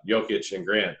 Millsap, Jokic, and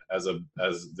Grant as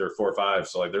their 4-5.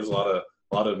 So like there's a lot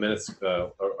of minutes,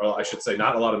 or I should say,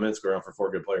 not a lot of minutes going on for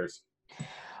 4 good players.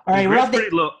 All right,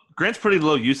 Grant's pretty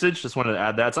low usage. Just wanted to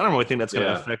add that. So I don't really think that's going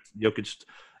to affect Jokic,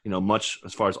 much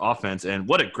as far as offense. And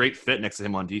what a great fit next to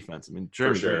him on defense. I mean,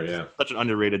 Jeremy Grant is such an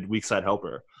underrated weak side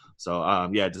helper. So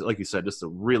just like you said, just a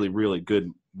really really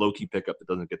good low key pickup that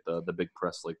doesn't get the big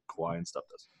press like Kawhi and stuff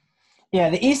does. Yeah,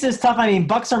 the East is tough. I mean,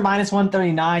 Bucks are minus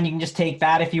 139. You can just take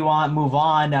that if you want, move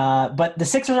on. But the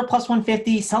Sixers are plus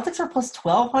 150. Celtics are plus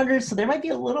 1,200, so there might be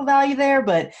a little value there.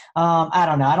 But I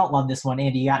don't know. I don't love this one.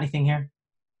 Andy, you got anything here?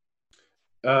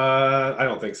 I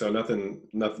don't think so. Nothing.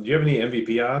 Do you have any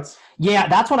MVP odds? Yeah,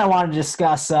 that's what I wanted to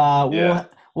discuss.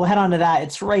 We'll head on to that.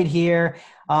 It's right here.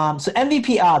 So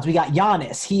MVP odds, we got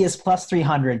Giannis. He is plus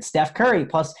 300. Steph Curry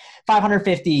plus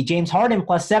 550. James Harden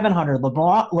plus 700.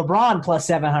 LeBron plus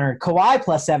 700. Kawhi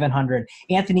plus 700.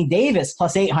 Anthony Davis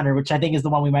plus 800, which I think is the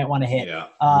one we might want to hit. Yeah.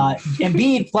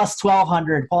 Embiid plus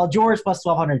 1,200. Paul George plus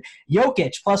 1,200.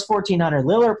 Jokic plus 1,400.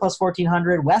 Lillard plus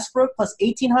 1,400. Westbrook plus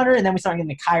 1,800. And then we start getting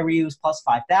the Kyrie who's plus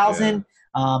 5,000.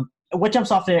 What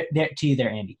jumps off there to you there,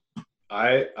 Andy?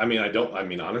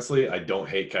 Honestly, I don't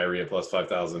hate Kyrie at plus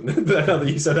 5,000. I know that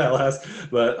you said that last,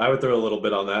 but I would throw a little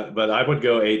bit on that. But I would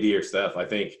go AD or Steph. I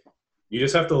think you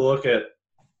just have to look at,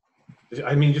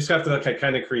 you just have to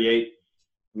kind of create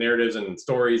narratives and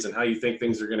stories and how you think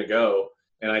things are going to go.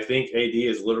 And I think AD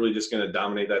is literally just going to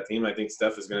dominate that team. I think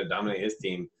Steph is going to dominate his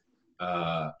team.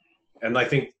 And I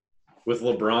think with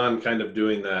LeBron kind of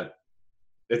doing that,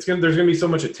 there's going to be so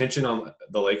much attention on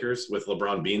the Lakers with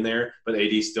LeBron being there, but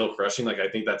AD still crushing. Like, I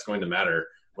think that's going to matter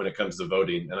when it comes to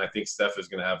voting. And I think Steph is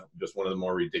going to have just one of the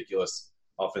more ridiculous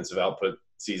offensive output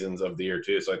seasons of the year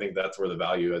too. So I think that's where the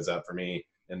value is at for me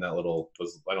in that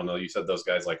I don't know, you said those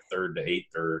guys like 3rd to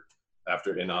 8th or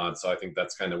after in odds. So I think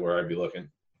that's kind of where I'd be looking.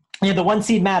 Yeah, the 1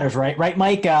 seed matters, right? Right,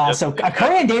 Mike? Yep, so exactly.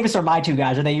 Curry and Davis are my 2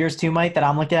 guys. Are they yours too, Mike, that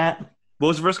I'm looking at? What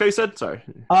was the first guy you said? Sorry.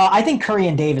 I think Curry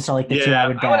and Davis are like the 2 I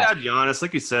would bet. I would add Giannis.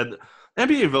 Like you said,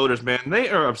 NBA voters, man, they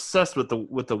are obsessed with the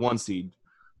 1 seed.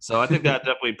 So I think that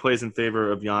definitely plays in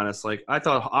favor of Giannis. Like I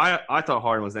thought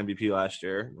Harden was MVP last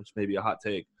year, which may be a hot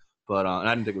take, but and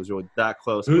I didn't think it was really that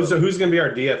close. Who's going to be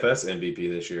our DFS MVP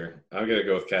this year? I'm going to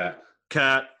go with Cat.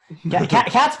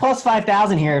 Cat's plus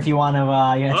 5,000 here if you want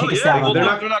to take a stab. Well, they're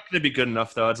not going to be good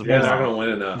enough though. They're not going to win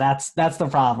enough. That's the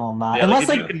problem. Unless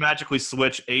if you can magically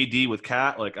switch AD with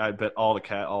Cat, like I bet all the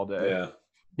Cat all day. Yeah.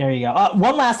 There you go.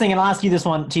 One last thing, and I'll ask you this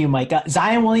one to you, Mike.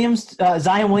 Zion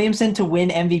Williamson to win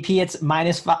MVP. It's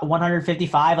minus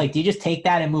 155. Like, do you just take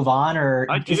that and move on, or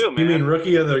I do, man. You mean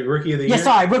rookie of the year? Yeah,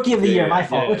 sorry, rookie of the year. My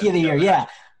fault. Rookie of the year. Yeah,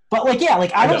 but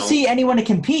I don't see anyone to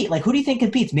compete. Like, who do you think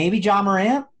competes? Maybe Ja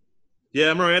Morant.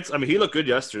 Yeah, Morant. I mean, he looked good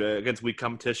yesterday against weak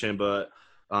competition, but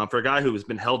for a guy who has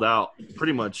been held out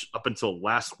pretty much up until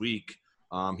last week,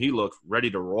 he looked ready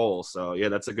to roll. So yeah,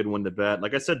 that's a good one to bet.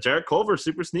 Like I said, Jarrett Culver,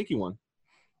 super sneaky one.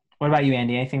 What about you,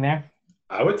 Andy? Anything there?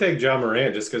 I would take Ja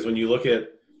Morant just because when you look at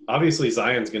 – obviously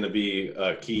Zion's going to be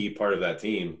a key part of that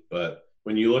team. But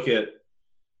when you look at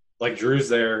 – like Drew's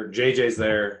there, JJ's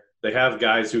there. They have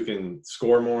guys who can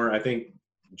score more. I think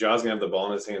Ja's going to have the ball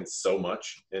in his hands so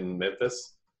much in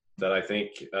Memphis that I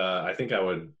think I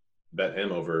would bet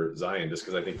him over Zion just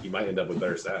because I think he might end up with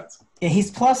better stats. Yeah, he's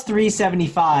plus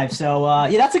 375. So,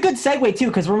 that's a good segue, too,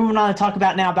 because we're moving on to talk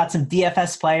about some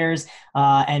DFS players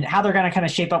and how they're going to kind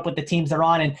of shape up with the teams they're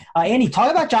on. And, Andy,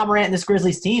 talk about Ja Morant and this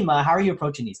Grizzlies team. How are you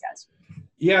approaching these guys?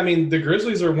 Yeah, I mean, the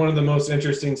Grizzlies are one of the most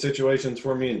interesting situations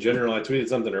for me in general. I tweeted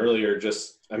something earlier.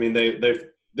 This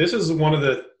is one of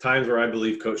the times where I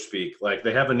believe coach speak. Like,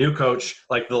 they have a new coach.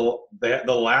 Like, the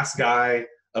last guy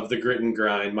 – of the grit and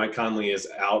grind. Mike Conley is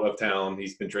out of town.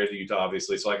 He's been traded to Utah,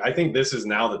 obviously. So, I think this is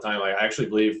now the time. I actually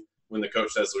believe when the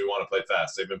coach says we want to play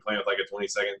fast. They've been playing with, a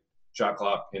 20-second shot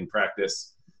clock in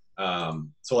practice.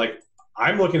 I'm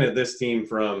looking at this team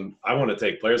from I want to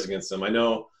take players against them. I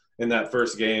know in that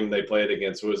first game they played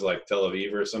against Tel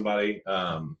Aviv or somebody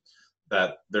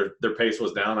that their pace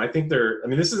was down. I think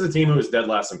this is a team who was dead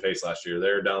last in pace last year.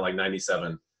 They were down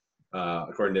 97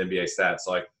 according to NBA stats.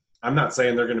 So, I'm not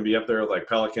saying they're going to be up there with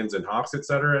Pelicans and Hawks, et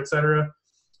cetera,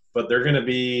 but they're going to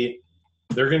be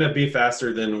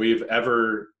faster than we've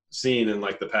ever seen in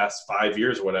the past 5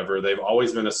 years or whatever. They've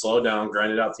always been a slow down,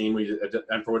 grinded out team,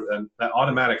 and that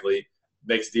automatically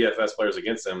makes DFS players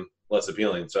against them less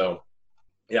appealing. So,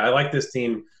 yeah, I like this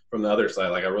team from the other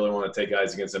side. I really want to take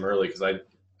guys against them early because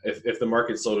if the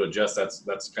market's slow to adjust,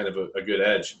 that's kind of a good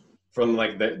edge from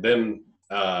them.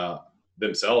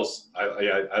 Themselves.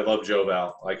 I love Joe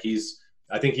Val. I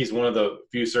think he's one of the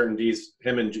few certainties.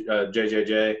 Him and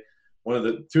JJJ,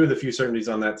 two of the few certainties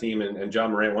on that team, and Ja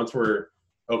Morant. Once we're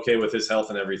okay with his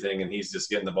health and everything, and he's just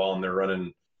getting the ball and they're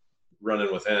running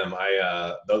with him.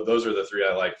 Those are the 3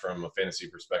 I like from a fantasy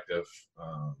perspective.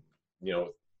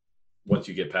 Once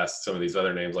you get past some of these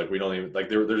other names, we don't even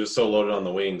they're just so loaded on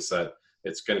the wings that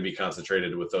it's going to be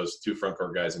concentrated with those 2 front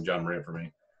court guys and Ja Morant for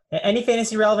me. Any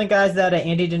fantasy relevant guys that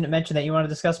Andy didn't mention that you want to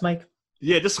discuss, Mike?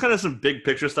 Yeah, just kind of some big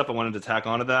picture stuff I wanted to tack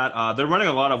onto that. They're running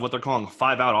a lot of what they're calling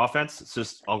 5-out offense. It's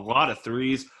just a lot of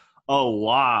threes, a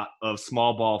lot of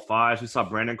small ball fives. We saw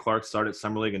Brandon Clark start at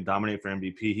Summer League and dominate for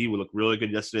MVP. He would look really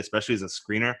good yesterday, especially as a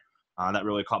screener. That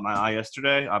really caught my eye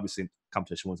yesterday. Obviously,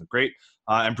 competition wasn't great.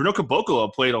 And Bruno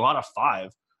Caboclo played a lot of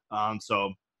 5.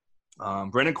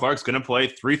 Brandon Clark's going to play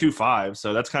 3 through 5.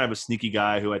 So that's kind of a sneaky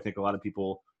guy who I think a lot of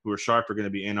people who are sharp are going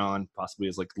to be in on, possibly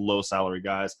as low salary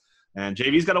guys. And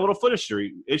JV's got a little foot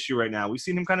issue right now. We've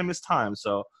seen him kind of miss time.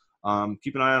 So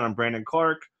keep an eye on Brandon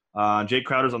Clark. Jay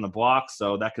Crowder's on the block,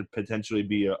 so that could potentially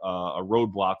be a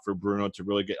roadblock for Bruno to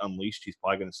really get unleashed. He's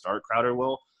probably going to start. Crowder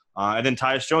will. And then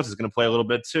Tyus Jones is going to play a little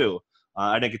bit too.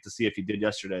 I didn't get to see if he did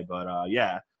yesterday, but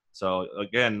yeah. So,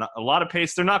 again, a lot of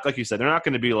pace. They're not, like you said, they're not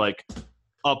going to be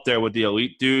up there with the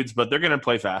elite dudes, but they're going to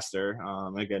play faster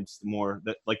against more.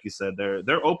 Like you said,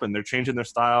 they're open. They're changing their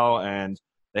style, and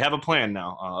they have a plan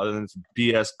now. Other than this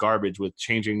BS garbage with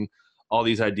changing all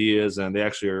these ideas, and they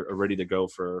actually are ready to go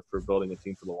for building a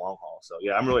team for the long haul. So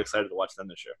yeah, I'm really excited to watch them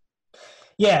this year.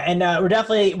 Yeah, and we're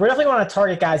definitely want to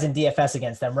target guys in DFS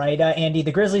against them, right, Andy?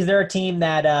 The Grizzlies, they're a team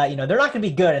that they're not going to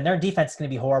be good, and their defense is going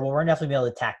to be horrible. We're definitely be able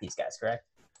to attack these guys, correct?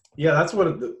 Yeah, that's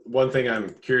one thing I'm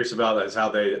curious about is how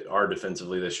they are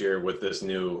defensively this year with this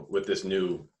new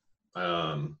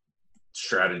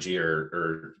strategy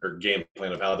or game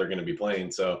plan of how they're going to be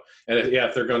playing. So, and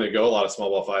if they're going to go a lot of small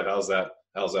ball five, how's that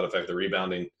affect the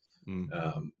rebounding?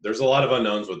 There's a lot of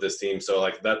unknowns with this team. So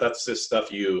like that's just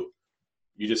stuff you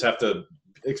just have to,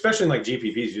 especially in like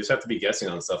GPPs, you just have to be guessing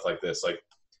on stuff like this. Like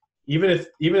even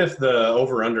if the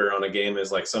over under on a game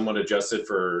is like somewhat adjusted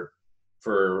for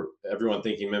everyone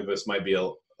thinking Memphis might be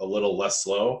a little less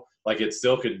slow, like it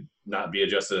still could not be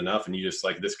adjusted enough. And you just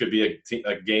like, this could be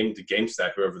a game to game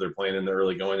stack whoever they're playing in the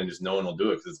early going, and just no one will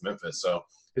do it because it's Memphis. So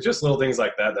it's just little things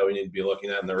like that we need to be looking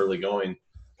at in the early going,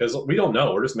 because we don't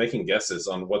know. We're just making guesses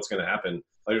on what's going to happen.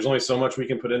 Like there's only so much we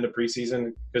can put into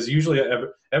preseason, because usually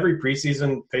every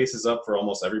preseason pace is up for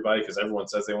almost everybody because everyone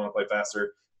says they want to play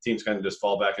faster. Teams kind of just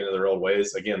fall back into their old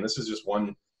ways. Again, this is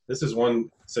one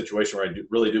situation where I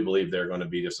really do believe they're going to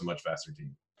be just a much faster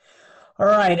team. All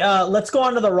right, let's go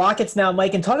on to the Rockets now,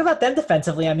 Mike, and talk about them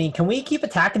defensively. I mean, can we keep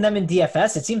attacking them in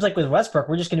DFS? It seems like with Westbrook,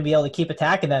 we're just going to be able to keep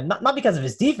attacking them, not because of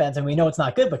his defense, and we know it's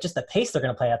not good, but just the pace they're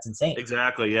going to play out's insane.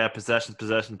 Exactly, yeah, possession.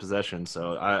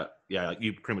 So,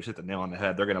 you pretty much hit the nail on the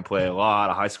head. They're going to play a lot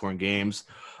of high-scoring games.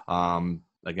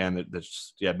 Again,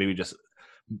 maybe just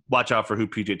watch out for who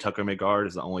PJ Tucker may guard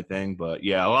is the only thing. But,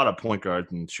 yeah, a lot of point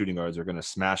guards and shooting guards are going to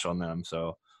smash on them.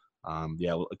 So,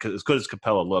 as good as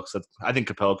Capella looks, I think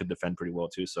Capella could defend pretty well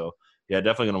too. So yeah,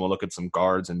 definitely going to look at some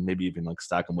guards and maybe even like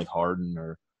stack them with Harden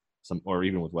or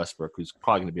even with Westbrook, who's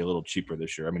probably going to be a little cheaper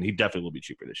this year. I mean, he definitely will be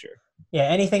cheaper this year. Yeah.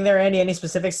 Anything there, Andy? Any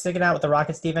specifics sticking out with the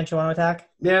Rockets defense you want to attack?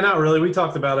 Yeah, not really. We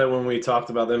talked about it when we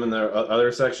talked about them in the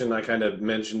other section. I kind of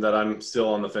mentioned that I'm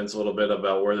still on the fence a little bit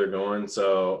about where they're going.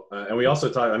 So, and we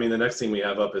also talked, I mean, the next team we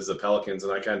have up is the Pelicans,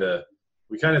 and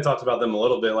we kind of talked about them a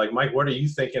little bit. Like, Mike, what are you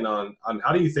thinking on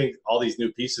how do you think all these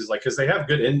new pieces, like, because they have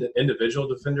good individual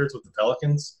defenders with the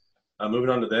Pelicans. Moving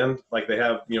on to them, like they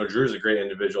have, Drew's a great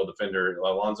individual defender.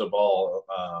 Alonzo Ball,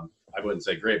 I wouldn't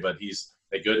say great, but he's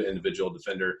a good individual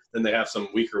defender. Then they have some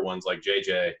weaker ones like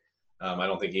JJ. I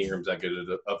don't think Ingram's that good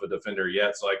of a defender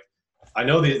yet. So, like, I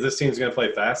know this team's going to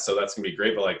play fast, so that's going to be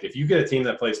great. But, like, if you get a team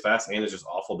that plays fast and is just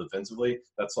awful defensively,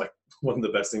 that's, like, one of the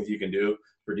best things you can do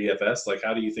for DFS. Like,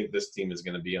 how do you think this team is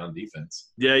going to be on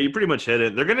defense? Yeah, you pretty much hit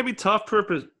it. They're going to be tough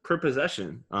per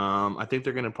possession. I think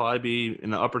they're going to probably be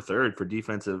in the upper third for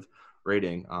defensive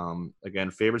rating.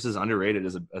 Again, Favors is underrated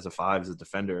as a 5 as a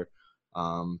defender.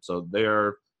 So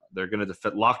they're going to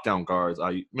defend lockdown guards.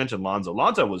 I mentioned Lonzo.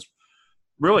 Lonzo was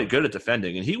really good at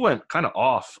defending, and he went kind of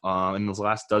off in those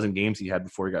last dozen games he had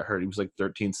before he got hurt. He was like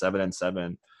 13, 7, and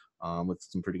 7 with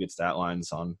some pretty good stat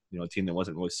lines on a team that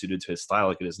wasn't really suited to his style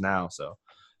like it is now. So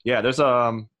yeah, there's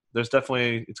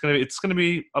definitely it's gonna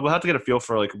be we'll have to get a feel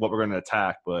for like what we're going to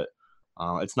attack, but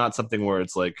it's not something where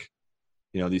it's like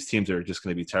these teams are just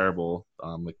going to be terrible.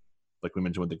 Like we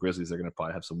mentioned with the Grizzlies, they're going to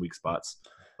probably have some weak spots.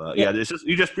 But yeah, it's just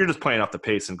you're just playing off the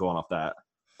pace and going off that.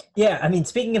 Yeah, I mean,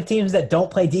 speaking of teams that don't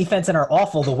play defense and are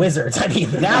awful, the Wizards. I mean,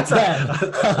 that's them.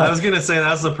 I was going to say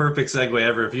that's the perfect segue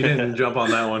ever if you didn't jump on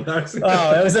that one.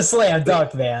 Oh, it was a slam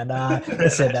dunk, man.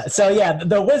 Listen, so yeah,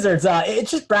 the Wizards,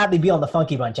 it's just Bradley Beal and the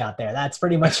Funky Bunch out there. That's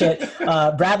pretty much it.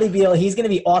 Bradley Beal, he's going to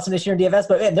be awesome this year in DFS,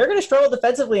 but man, they're going to struggle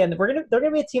defensively, and they're going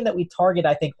to be a team that we target,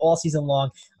 I think, all season long.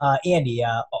 Andy,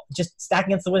 just stack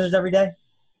against the Wizards every day?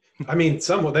 I mean,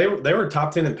 they were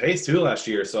top 10 in pace too last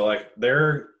year, so like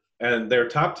they're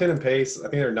top 10 in pace. I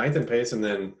think they're 9th in pace and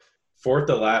then 4th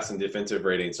to last in defensive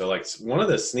rating. So, like, one of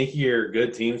the sneakier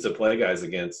good teams to play guys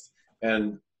against.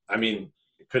 And, I mean,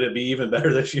 could it be even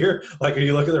better this year? Like, if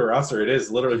you look at the roster, it is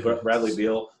literally Bradley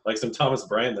Beal, like some Thomas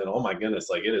Bryant, then, oh, my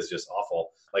goodness, like, it is just awful.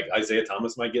 Like, Isaiah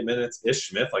Thomas might get minutes. Ish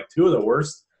Smith, like, 2 of the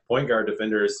worst point guard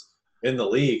defenders in the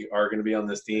league are going to be on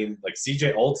this team. Like,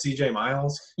 CJ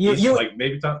Miles. Like,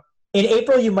 maybe Tom. In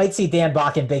April, you might see Dan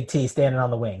Bach and Big T standing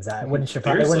on the wings. It wouldn't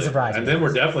surprise me. And then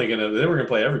we're definitely gonna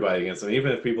play everybody against them.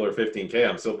 Even if people are 15K,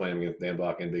 I'm still playing against Dan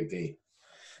Bach and Big T.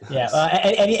 Yeah.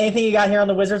 Anything you got here on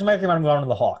the Wizards, Mike? Or you want to move on to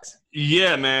the Hawks?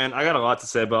 Yeah, man. I got a lot to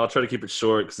say, but I'll try to keep it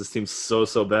short because this team's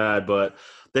so bad. But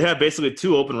they have basically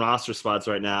 2 open roster spots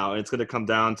right now, and it's going to come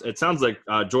down – it sounds like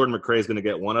Jordan McRae is going to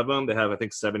get one of them. They have, I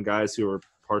think, 7 guys who are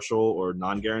partial or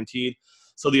non-guaranteed.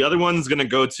 So the other one's going to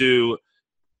go to –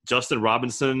 Justin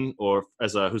Robinson, or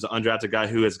who's an undrafted guy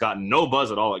who has gotten no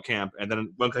buzz at all at camp. And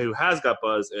then one guy who has got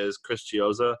buzz is Chris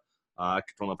Chioza. I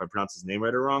don't know if I pronounced his name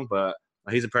right or wrong, but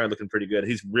he's apparently looking pretty good.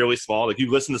 He's really small. Like,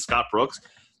 you listen to Scott Brooks,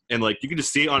 and like you can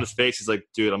just see it on his face. He's like,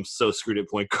 dude, I'm so screwed at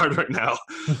point guard right now.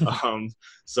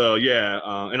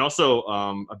 And also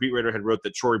a beat writer had wrote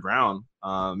that Troy Brown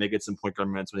may get some point guard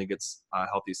minutes when he gets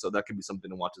healthy. So that could be something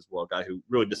to watch as well. A guy who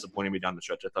really disappointed me down the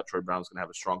stretch. I thought Troy Brown was going to have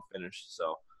a strong finish.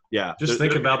 So yeah, just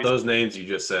think about those names you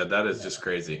just said. That is just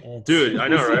crazy, dude. I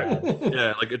know, right?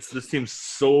 Yeah, like this team's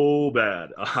so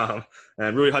bad.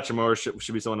 And Rui Hachimura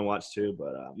should be someone to watch too.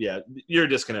 But yeah, you're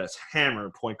just going to hammer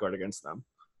point guard against them.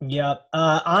 Yep.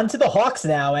 On to the Hawks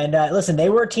now. And listen, they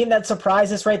were a team that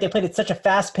surprised us, right? They played at such a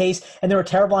fast pace, and they were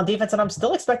terrible on defense. And I'm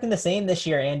still expecting the same this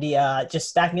year, Andy. Just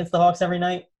stacking against the Hawks every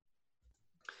night.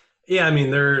 Yeah, I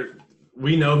mean,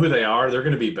 we know who they are. They're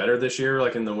going to be better this year,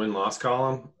 like in the win-loss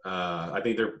column. I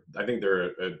think they're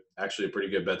actually a pretty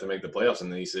good bet to make the playoffs in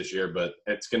the East this year. But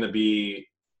it's going to be.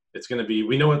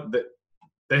 We know what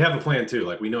they have a plan too.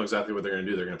 Like, we know exactly what they're going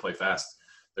to do. They're going to play fast.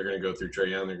 They're going to go through Trae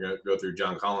Young. They're going to go through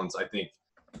John Collins. I think.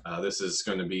 This is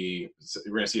going to be –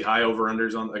 we're going to see high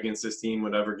over-unders against this team,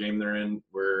 whatever game they're in.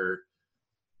 We're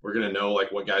going to know,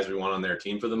 like, what guys we want on their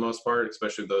team for the most part,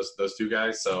 especially those two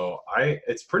guys. So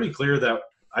it's pretty clear that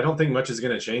I don't think much is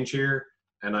going to change here,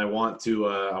 and I want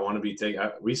to be taking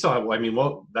 – we saw – I mean,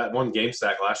 well, that one game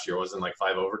stack last year wasn't like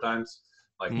 5 overtimes.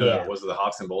 Like, was it the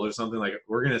Hawks and Bulls or something? Like,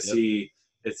 we're going to see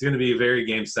 – it's going to be a very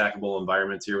game stackable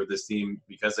environment here with this team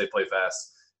because they play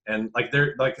fast. And like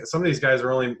they're like some of these guys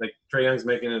are only like Trae Young's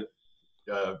making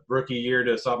a rookie year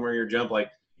to sophomore year jump. Like,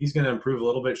 he's going to improve a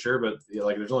little bit, sure, but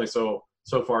like there's only so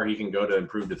far he can go to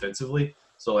improve defensively.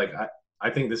 So like I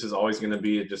think this is always going to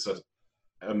be just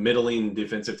a middling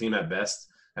defensive team at best,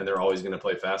 and they're always going to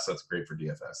play fast. So that's great for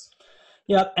DFS.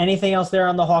 Yep. Anything else there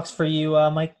on the Hawks for you,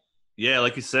 Mike? Yeah,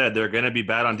 like you said, they're going to be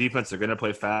bad on defense. They're going to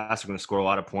play fast. They're going to score a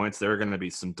lot of points. There are going to be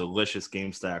some delicious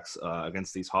game stacks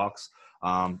against these Hawks.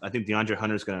 I think DeAndre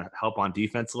Hunter is going to help on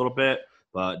defense a little bit,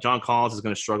 but John Collins is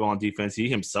going to struggle on defense. He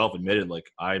himself admitted, like,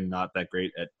 I'm not that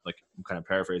great at, like, I'm kind of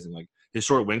paraphrasing, like, his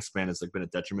short wingspan has, like, been a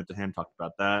detriment to him. Talked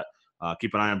about that.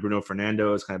 Keep an eye on Bruno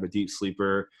Fernando. Is kind of a deep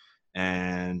sleeper.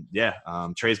 And, yeah,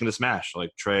 Trey's going to smash.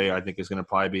 Like, Trey, I think, is going to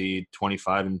probably be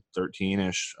 25 and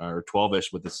 13-ish or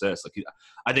 12-ish with assists. Like,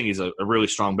 I think he's a really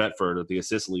strong bet for the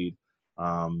assist lead.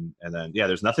 And then, yeah,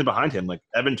 there's nothing behind him. Like,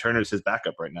 Evan Turner's his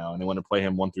backup right now, and they want to play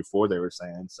him 1 through 4, they were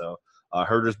saying. So,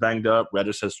 Herder's banged up.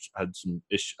 Reddish has had some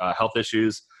health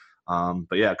issues.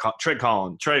 But, yeah, Trey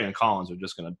and Collins are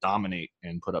just going to dominate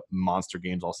and put up monster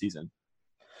games all season.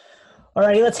 All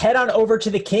righty, let's head on over to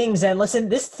the Kings. And listen,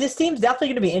 this team's definitely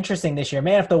going to be interesting this year.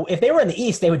 Man, if they were in the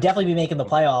East, they would definitely be making the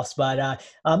playoffs. But,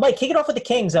 Mike, kick it off with the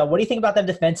Kings. What do you think about them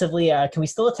defensively? Can we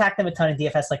still attack them a ton in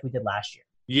DFS like we did last year?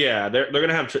 Yeah, they're going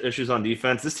to have issues on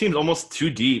defense. This team's almost too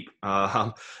deep.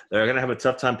 They're going to have a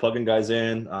tough time plugging guys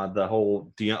in. The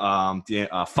whole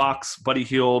Fox, Buddy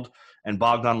Hield, and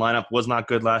Bogdan lineup was not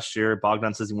good last year.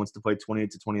 Bogdan says he wants to play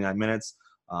 28 to 29 minutes.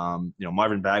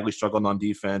 Marvin Bagley struggled on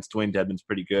defense. Dwayne Dedmon's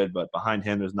pretty good, but behind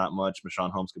him, there's not much.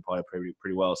 Marshawn Holmes could probably play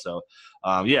pretty well. So,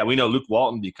 we know Luke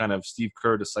Walton, the kind of Steve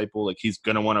Kerr disciple, like he's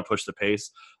going to want to push the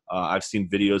pace. I've seen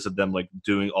videos of them like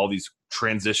doing all these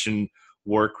transition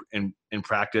work in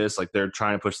practice. Like they're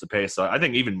trying to push the pace. So I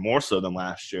think even more so than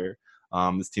last year,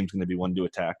 this team's going to be one to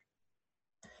attack.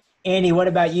 Andy, what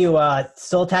about you?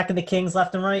 Still attacking the Kings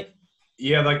left and right?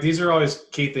 Yeah, like these are always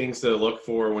key things to look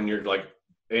for when you're like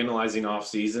analyzing off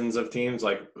seasons of teams,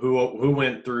 like who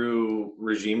went through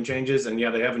regime changes. And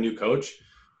yeah, they have a new coach,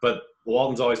 but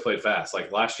Walton's always played fast.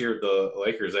 Like last year, the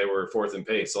Lakers, they were 4th in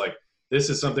pace. So like this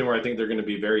is something where I think they're going to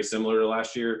be very similar to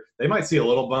last year. They might see a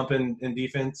little bump in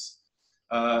defense,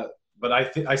 but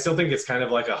I still think it's kind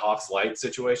of like a Hawks light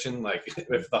situation. Like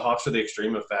if the Hawks are the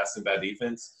extreme of fast and bad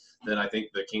defense, then I think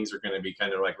the Kings are going to be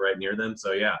kind of like right near them.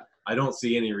 So yeah, I don't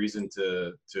see any reason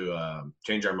to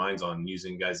change our minds on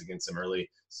using guys against them early.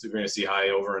 So we're going to see high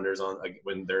over-unders on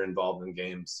when they're involved in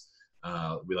games.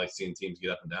 We like seeing teams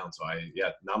get up and down. So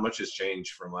not much has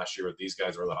changed from last year with these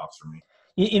guys or the Hawks for me.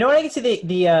 You know what, I can see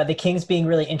the Kings being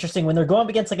really interesting when they're going up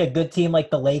against like a good team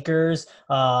like the Lakers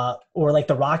or like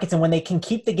the Rockets, and when they can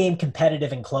keep the game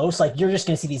competitive and close, like you're just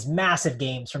going to see these massive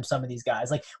games from some of these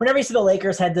guys. Like whenever you see the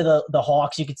Lakers head to the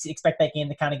Hawks, you could expect that game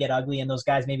to kind of get ugly, and those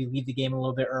guys maybe leave the game a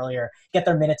little bit earlier, get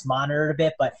their minutes monitored a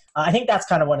bit. But I think that's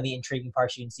kind of one of the intriguing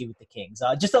parts you can see with the Kings.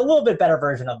 Just a little bit better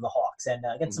version of the Hawks, and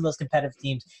against some of those competitive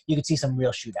teams, you could see some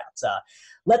real shootouts.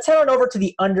 Let's head on over to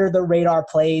the under-the-radar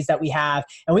plays that we have.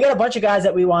 And we got a bunch of guys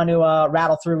that we want to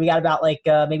rattle through. We got about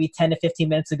maybe 10 to 15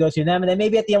 minutes to go through them. And then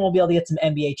maybe at the end we'll be able to get some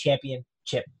NBA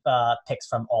chip picks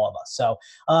from all of us. So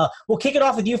we'll kick it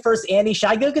off with you first, Andy.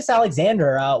 Shai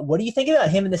Gilgeous-Alexander, what do you think about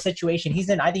him in the situation he's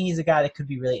in? I think he's a guy that could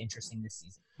be really interesting this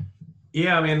season.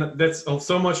 Yeah, I mean, that's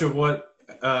so much of what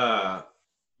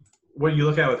you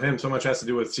look at with him. So much has to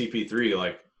do with CP3.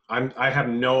 Like, I have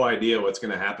no idea what's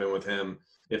going to happen with him.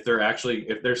 If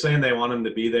they're saying they want him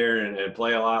to be there and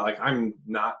play a lot, like, I'm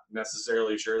not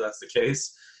necessarily sure that's the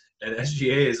case. And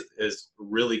SGA is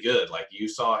really good. Like, you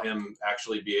saw him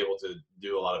actually be able to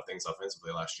do a lot of things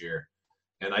offensively last year.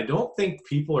 And I don't think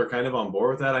people are kind of on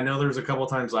board with that. I know there was a couple of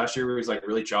times last year where he was like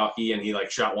really chalky and he like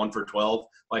shot 1 for 12.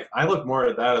 Like, I look more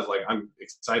at that as like, I'm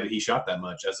excited he shot that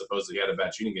much as opposed to he had a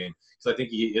bad shooting game. Because I think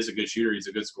he is a good shooter. He's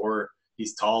a good scorer.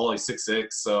 He's tall. He's 6'6".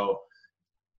 So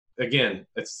again,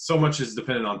 it's so much is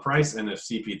dependent on price and if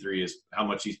CP3 is how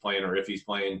much he's playing or if he's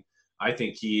playing. I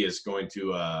think he is going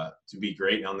to be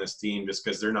great on this team just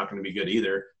because they're not going to be good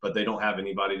either, but they don't have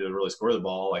anybody to really score the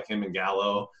ball like him and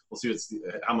Gallo. We'll see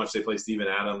how much they play Steven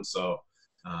Adams. So,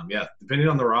 yeah, depending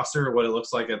on the roster, what it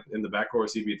looks like in the backcourt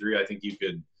with CP3, I think you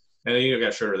could – and you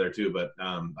got Schroeder there too, but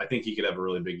I think he could have a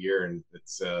really big year, and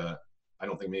it's I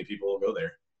don't think many people will go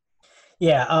there.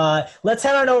 Yeah, let's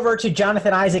head on over to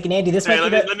Jonathan Isaac and Andy. Let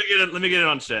me get it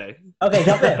on Shai. Okay,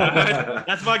 jump in.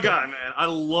 That's my guy, man. I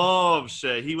love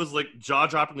Shai. He was like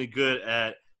jaw-droppingly good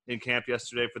in camp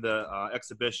yesterday for the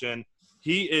exhibition.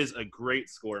 He is a great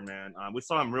scorer, man. We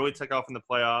saw him really take off in the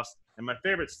playoffs. And my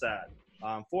favorite stat,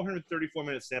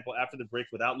 434-minute sample after the break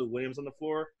without Lou Williams on the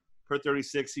floor. Per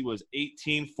 36, he was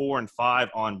 18, 4, and 5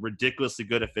 on ridiculously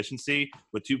good efficiency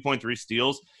with 2.3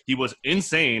 steals. He was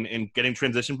insane in getting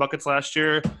transition buckets last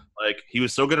year. Like, he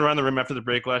was so good around the rim after the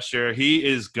break last year. He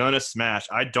is going to smash.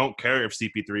 I don't care if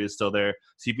CP3 is still there.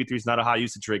 CP3 is not a high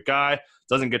usage rate guy,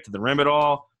 doesn't get to the rim at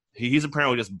all. He's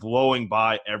apparently just blowing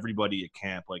by everybody at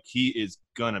camp. Like, he is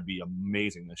going to be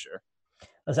amazing this year.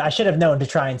 I should have known to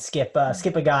try and skip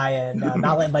a guy and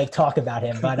not let Mike talk about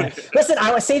him. But listen,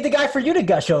 I saved the guy for you to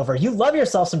gush over. You love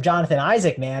yourself some Jonathan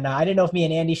Isaac, man. I didn't know if me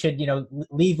and Andy should,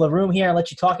 leave the room here and let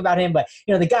you talk about him. But,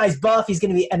 the guy's buff. He's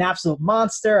going to be an absolute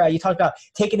monster. You talked about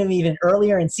taking him even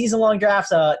earlier in season-long drafts.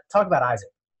 Talk about Isaac.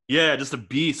 Yeah, just a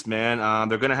beast, man.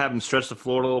 They're going to have him stretch the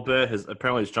floor a little bit.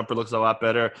 Apparently his jumper looks a lot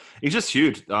better. He's just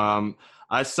huge.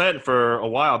 I said for a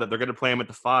while that they're going to play him at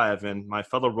the 5, and my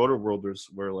fellow Roto Worlders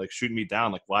were like shooting me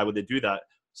down. Like, why would they do that?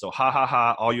 So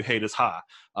ha, all you hate is ha.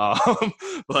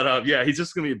 Yeah, he's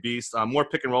just going to be a beast. More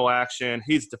pick and roll action.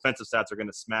 His defensive stats are going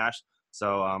to smash.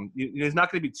 So he's not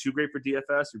going to be too great for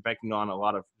DFS. You're banking on a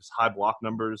lot of just high block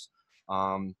numbers.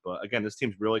 But again, this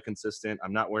team's really consistent.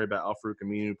 I'm not worried about Al-Farouq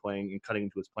Aminu playing and cutting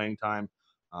into his playing time.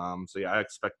 So yeah, I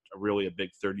expect a big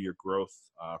 30-year growth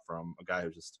from a guy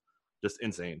who's just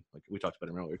insane. Like we talked about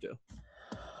him earlier too.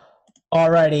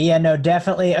 Alrighty, yeah, no,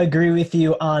 definitely agree with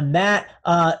you on that.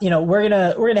 We're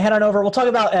gonna head on over. We'll talk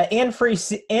about I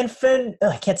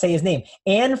can't say his name.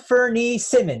 Anthony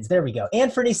Simmons. There we go.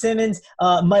 Anthony Simmons.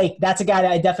 Mike, that's a guy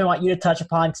that I definitely want you to touch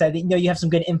upon because I think you have some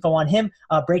good info on him.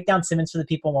 Break down Simmons for the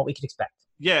people and what we could expect.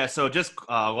 Yeah, so just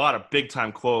a lot of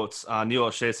big-time quotes. Neil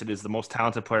O'Shea said he's the most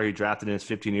talented player he drafted in his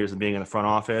 15 years of being in the front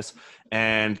office.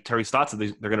 And Terry Stotts said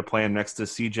they're going to play him next to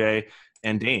CJ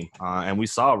and Dame. And we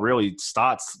saw really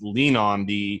Stotts lean on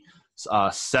the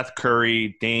Seth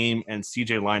Curry, Dame, and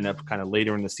CJ lineup kind of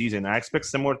later in the season. I expect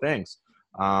similar things.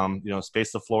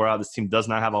 Space the floor out. This team does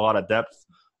not have a lot of depth.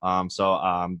 A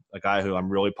guy who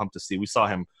I'm really pumped to see. We saw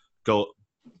him go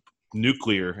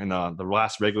nuclear in the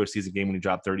last regular season game when he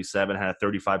dropped 37, had a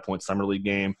 35-point summer league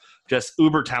game. Just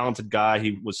uber talented guy.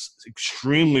 He was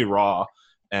extremely raw,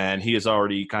 and he is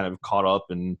already kind of caught up,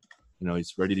 and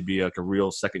he's ready to be like a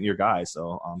real second-year guy.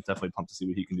 So I'm definitely pumped to see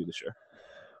what he can do this year.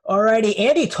 Alrighty,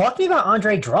 Andy, talk to me about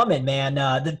Andre Drummond, man.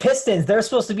 The Pistons, they're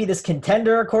supposed to be this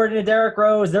contender according to Derrick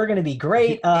Rose. They're going to be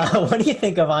great. What do you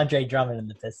think of Andre Drummond and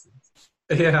the Pistons?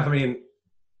 Yeah, I mean,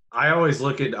 I always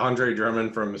look at Andre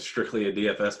Drummond from strictly a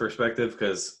DFS perspective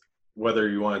because whether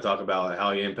you want to talk about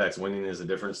how he impacts winning is a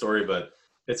different story. But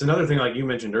it's another thing, like you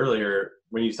mentioned earlier,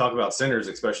 when you talk about centers,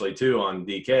 especially too on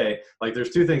DK, like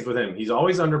there's two things with him. He's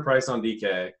always underpriced on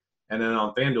DK. And then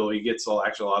on FanDuel, he gets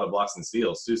actually a lot of blocks and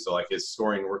steals too. So like his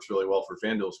scoring works really well for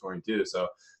FanDuel scoring too. So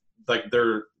like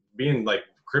they're being like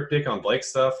cryptic on Blake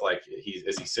stuff. Like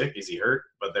is he sick? Is he hurt?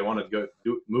 But they want to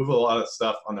move a lot of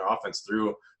stuff on their offense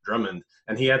through Drummond.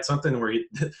 And he had something where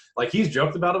he's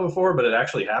joked about it before, but it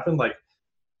actually happened. Like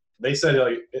they said,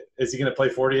 like, is he going to play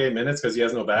 48 minutes because he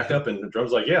has no backup? And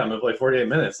Drummond's like, yeah, I'm going to play 48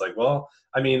 minutes. Like, well,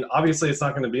 I mean, obviously it's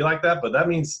not going to be like that, but that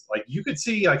means like you could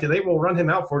see like they will run him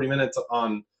out 40 minutes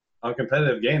on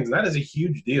competitive games, and that is a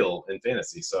huge deal in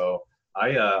fantasy. So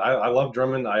I love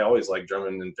Drummond. I always like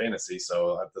Drummond in fantasy,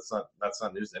 so that's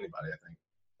not news to anybody, I think.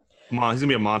 Come on, he's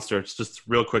gonna be a monster. It's just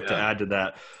real quick to add to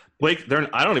that. Blake,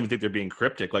 I don't even think they're being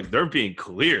cryptic. Like, they're being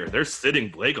clear. They're sitting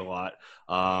Blake a lot.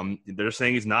 They're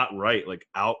saying he's not right, like,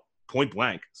 out point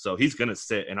blank. So he's gonna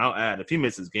sit. And I'll add, if he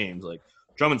misses games, like,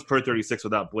 Drummond's per 36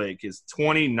 without Blake is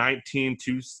 20, 19,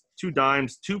 two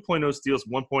dimes, 2.0 steals,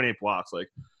 1.8 blocks. Like,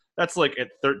 that's like at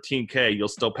 $13K, you'll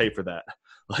still pay for that.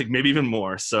 Like, maybe even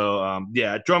more. So,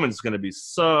 Drummond's going to be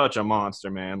such a monster,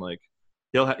 man. Like,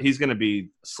 he's going to be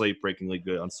slate-breakingly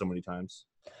good on so many times.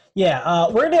 Yeah,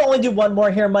 we're going to only do one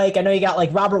more here, Mike. I know you got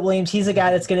like Robert Williams. He's a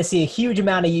guy that's going to see a huge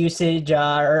amount of usage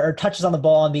or touches on the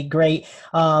ball and be great.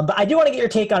 But I do want to get your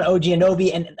take on OG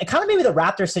Anunoby and kind of maybe the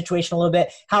Raptors situation a little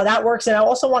bit, how that works. And I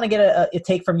also want to get a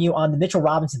take from you on the Mitchell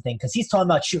Robinson thing, because he's talking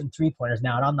about shooting three-pointers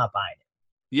now, and I'm not buying it.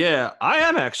 Yeah, I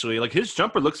am actually. Like, his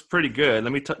jumper looks pretty good.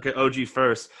 Let me get OG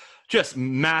first. Just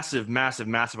massive, massive,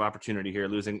 massive opportunity here,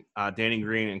 losing Danny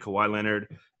Green and Kawhi Leonard.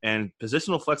 And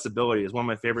positional flexibility is one of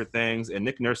my favorite things. And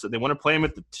Nick Nurse said they want to play him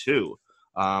at the 2.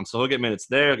 So he'll get minutes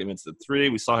there, get minutes at the 3.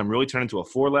 We saw him really turn into a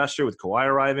 4 last year with Kawhi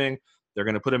arriving. They're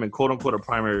going to put him in, quote-unquote, a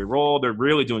primary role. They're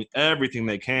really doing everything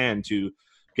they can to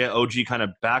get OG kind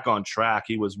of back on track.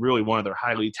 He was really one of their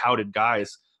highly touted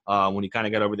guys when he kind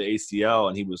of got over the ACL,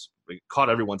 and he caught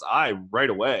everyone's eye right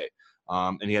away.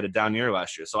 And he had a down year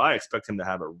last year. So I expect him to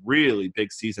have a really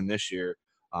big season this year.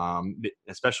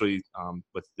 Especially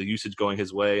with the usage going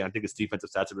his way. I think his defensive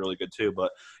stats are really good too.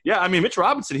 But, yeah, I mean, Mitch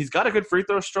Robinson, he's got a good free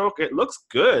throw stroke. It looks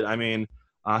good. I mean,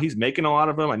 he's making a lot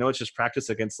of them. I know it's just practice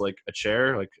against, like, a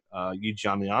chair, like Yi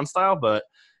Jianlian style. But,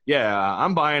 yeah,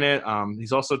 I'm buying it.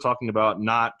 He's also talking about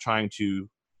not trying to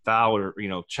foul or,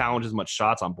 challenge as much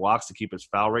shots on blocks to keep his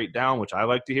foul rate down, which I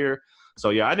like to hear. So,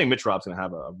 yeah, I think Mitch Rob's going to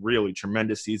have a really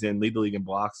tremendous season. Lead the league in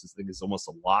blocks. I think it's almost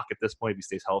a lock at this point if he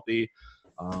stays healthy.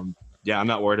 Yeah, I'm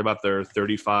not worried about their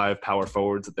 35 power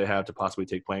forwards that they have to possibly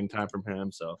take playing time from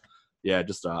him. So, yeah,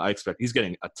 just I expect he's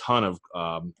getting a ton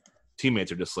of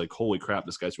teammates are just like, holy crap,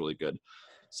 this guy's really good.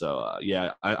 So,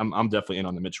 yeah, I'm definitely in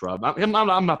on the Mitch Rob. I'm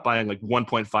not buying like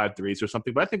 1.5 threes or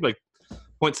something, but I think like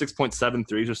 0.6, 0.7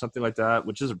 threes or something like that,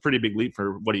 which is a pretty big leap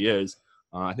for what he is.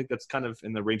 I think that's kind of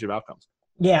in the range of outcomes.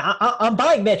 Yeah, I'm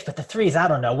buying Mitch, but the threes, I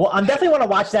don't know. Well, I'm definitely want to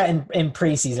watch that in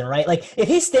preseason, right? Like, if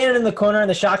he's standing in the corner and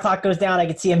the shot clock goes down, I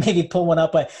could see him maybe pull one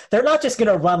up, but they're not just going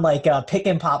to run like pick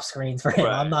and pop screens for him.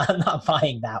 Right. I'm not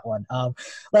buying that one.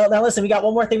 Well, now listen, we got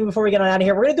one more thing before we get on out of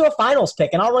here. We're going to do a finals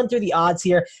pick, and I'll run through the odds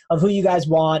here of who you guys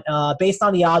want based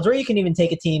on the odds, or you can even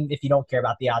take a team if you don't care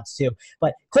about the odds too.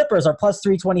 But Clippers are plus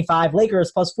 325,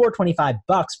 Lakers plus 425,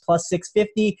 Bucks plus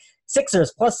 650,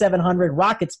 Sixers plus 700,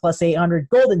 Rockets plus 800,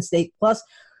 Golden State plus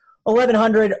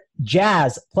 1,100,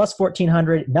 Jazz plus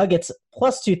 1,400, Nuggets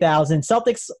plus 2,000,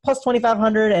 Celtics plus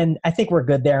 2,500, and I think we're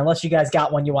good there unless you guys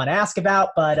got one you want to ask about.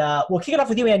 But we'll kick it off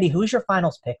with you, Andy. Who's your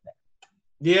finals pick there?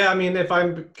 Yeah, I mean, if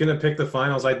I'm going to pick the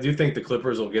finals, I do think the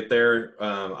Clippers will get there.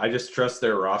 I just trust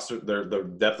their roster,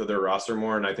 the depth of their roster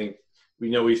more, and I think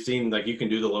we've seen like you can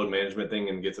do the load management thing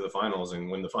and get to the finals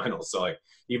and win the finals. So like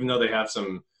even though they have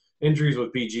some injuries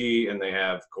with PG and they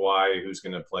have Kawhi, who's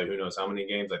going to play who knows how many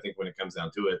games, I think when it comes down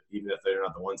to it, even if they're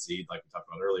not the 1 seed like we talked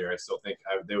about earlier, I still think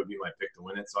they would be my pick to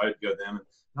win it. So I would go them. And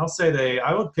I'll say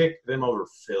I would pick them over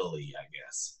Philly, I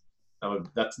guess.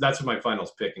 That's my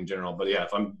finals pick in general. But yeah,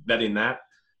 if I'm betting that,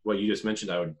 what you just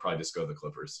mentioned, I would probably just go the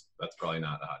Clippers. That's probably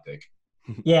not a hot take.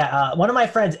 Yeah, one of my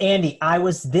friends, Andy, I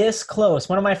was this close.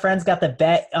 One of my friends got the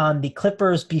bet on the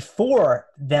Clippers before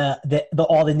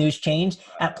all the news changed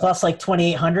at plus like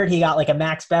 2,800. He got like a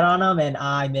max bet on them, and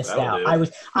I missed out.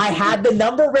 I had the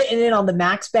number written in on the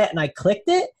max bet, and I clicked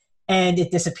it, and it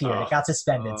disappeared. It got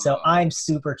suspended. So I'm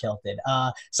super tilted.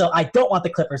 So I don't want the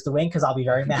Clippers to win because I'll be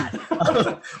very mad.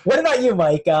 What about you,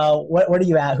 Mike? What are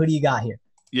you at? Who do you got here?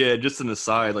 Yeah, just an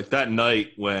aside, like that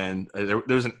night when there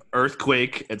was an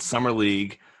earthquake at Summer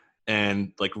League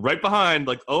and like right behind,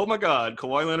 like, oh my God,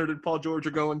 Kawhi Leonard and Paul George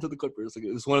are going to the Clippers. Like,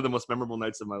 it was one of the most memorable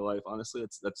nights of my life. Honestly,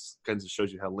 that's kind of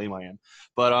shows you how lame I am.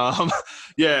 But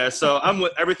yeah, so I'm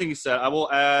with everything you said. I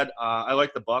will add, I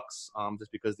like the Bucks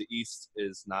just because the East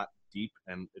is not deep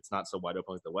and it's not so wide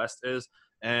open like the West is.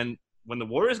 And when the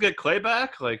Warriors get Clay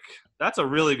back, like that's a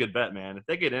really good bet, man. If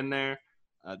they get in there,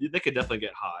 they could definitely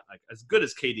get hot. Like as good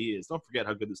as KD is, don't forget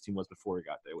how good this team was before he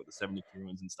got there with the 73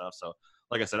 wins and stuff. So,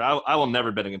 like I said, I will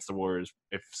never bet against the Warriors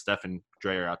if Steph and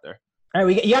Dre are out there. All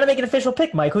right, you got to make an official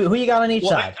pick, Mike. Who you got on each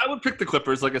side? I would pick the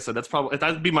Clippers. Like I said,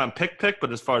 that'd be my pick.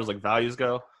 But as far as like values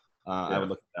go, I would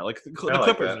look at that. Like the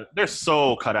Clippers, they're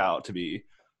so cut out to be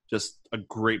just a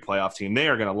great playoff team. They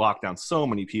are going to lock down so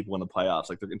many people in the playoffs.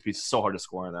 Like they're going to be so hard to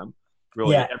score on them.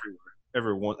 Really, everywhere.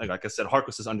 everyone, like I said,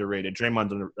 Harkless is underrated.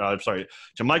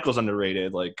 Jamichael's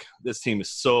underrated. Like, this team is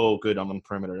so good on the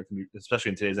perimeter. It can be, especially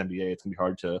in today's NBA, it's gonna be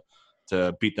hard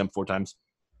to beat them 4 times.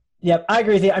 Yep, I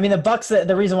agree with you. I mean, the Bucks.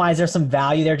 The reason why is there's some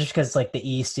value there, just because it's like the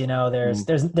East.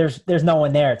 There's no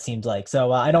one there. It seems like.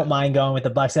 So I don't mind going with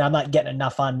the Bucks, and I'm not getting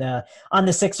enough on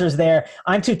the Sixers there.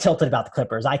 I'm too tilted about the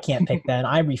Clippers. I can't pick them.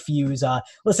 I refuse.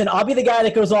 Listen, I'll be the guy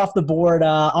that goes off the board.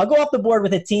 I'll go off the board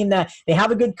with a team that they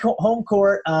have a good home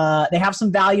court. They have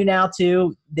some value now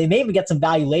too. They may even get some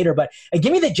value later, but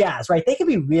give me the Jazz, right? They could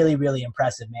be really, really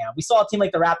impressive, man. We saw a team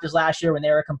like the Raptors last year when they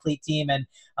were a complete team, and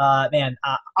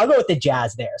I'll go with the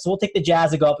Jazz there. So we'll take the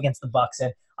Jazz to go up against the Bucks,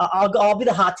 and I'll be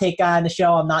the hot take guy on the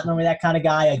show. I'm not normally that kind of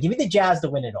guy. Give me the Jazz to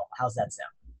win it all. How's that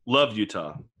sound? Love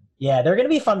Utah. Yeah, they're going to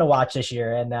be fun to watch this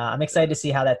year, and I'm excited to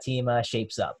see how that team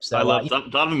shapes up. So I love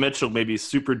Donovan Mitchell, maybe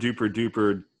super duper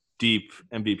duper deep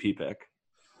MVP pick.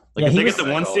 Like, if they get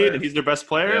the 1 seed and he's their best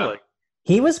player, like.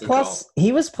 He was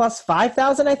plus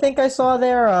 5,000, I think I saw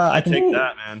there. I take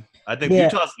that, man. I think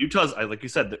Utah's like you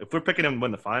said, if we're picking him to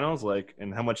win the finals, like,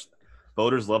 and how much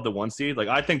voters love the 1 seed, like,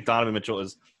 I think Donovan Mitchell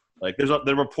is like,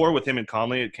 the rapport with him and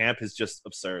Conley at camp is just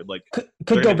absurd. Like,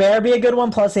 could Gobert be a good one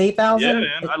plus 8,000? Yeah,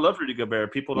 man. I love Rudy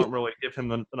Gobert. People don't really give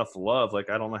him enough love. Like,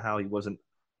 I don't know how he wasn't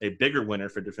a bigger winner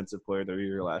for Defensive Player of the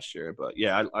Year last year, but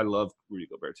yeah, I love Rudy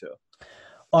Gobert too.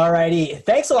 Alrighty.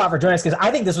 Thanks a lot for joining us, because I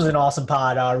think this was an awesome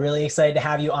pod. Really excited to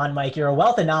have you on, Mike. You're a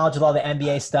wealth of knowledge with all the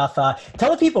NBA stuff.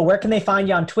 Tell the people, where can they find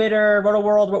you on Twitter,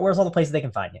 RotoWorld? Where's all the places they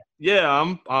can find you? Yeah,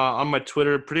 I'm on my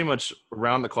Twitter pretty much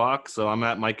around the clock. So I'm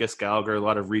at Mike S. Gallagher, a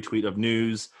lot of retweet of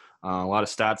news, a lot of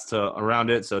stats around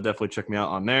it. So definitely check me out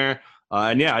on there.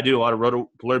 And yeah, I do a lot of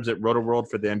blurbs at RotoWorld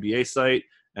for the NBA site.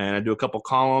 And I do a couple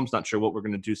columns. Not sure what we're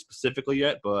going to do specifically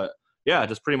yet. But yeah,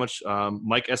 just pretty much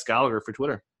Mike S. Gallagher for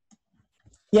Twitter.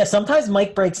 Yeah, sometimes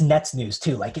Mike breaks Nets news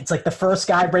too. Like, it's like the first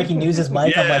guy breaking news is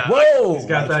Mike. Yeah, I'm like, whoa! He's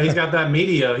got that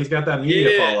media. He's got that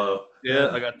media follow.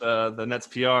 Yeah, I got the Nets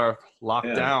PR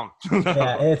locked down.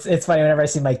 Yeah, it's funny whenever I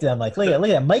see Mike do that. I'm like, look at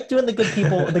that, Mike doing the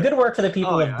good work for the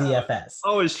people of DFS.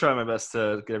 Always try my best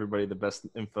to get everybody the best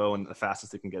info and the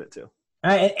fastest they can get it to. All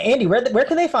right, Andy, where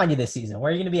can they find you this season? Where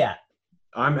are you going to be at?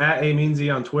 I'm at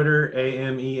Amenzy on Twitter.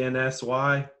 AMENSY. Did I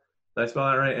spell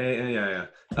that right? Yeah.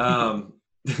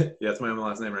 Yeah, that's my own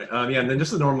last name, right? Yeah, and then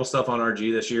just the normal stuff on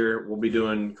RG this year. We'll be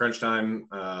doing crunch time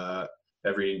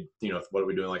every, what are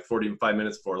we doing, like 45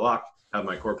 minutes before lock. Have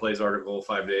my core plays article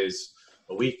 5 days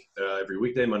a week, every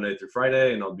weekday, Monday through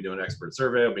Friday, and I'll be doing expert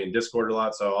survey. I'll be in Discord a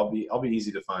lot, so I'll be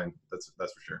easy to find. That's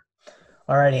for sure.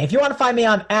 Alrighty. If you want to find me,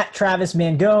 I'm at Travis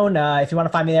Mangone. If you want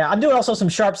to find me there, I'm doing also some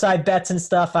sharp side bets and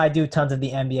stuff. I do tons of the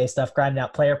NBA stuff, grinding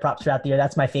out player props throughout the year.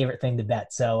 That's my favorite thing to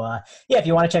bet. So, yeah, if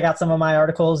you want to check out some of my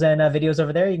articles and videos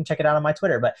over there, you can check it out on my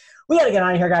Twitter. But we got to get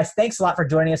on here, guys. Thanks a lot for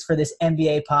joining us for this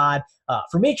NBA pod.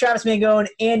 For me, Travis Mangone,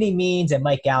 Andy Means, and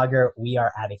Mike Gallagher, we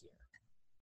are out of here.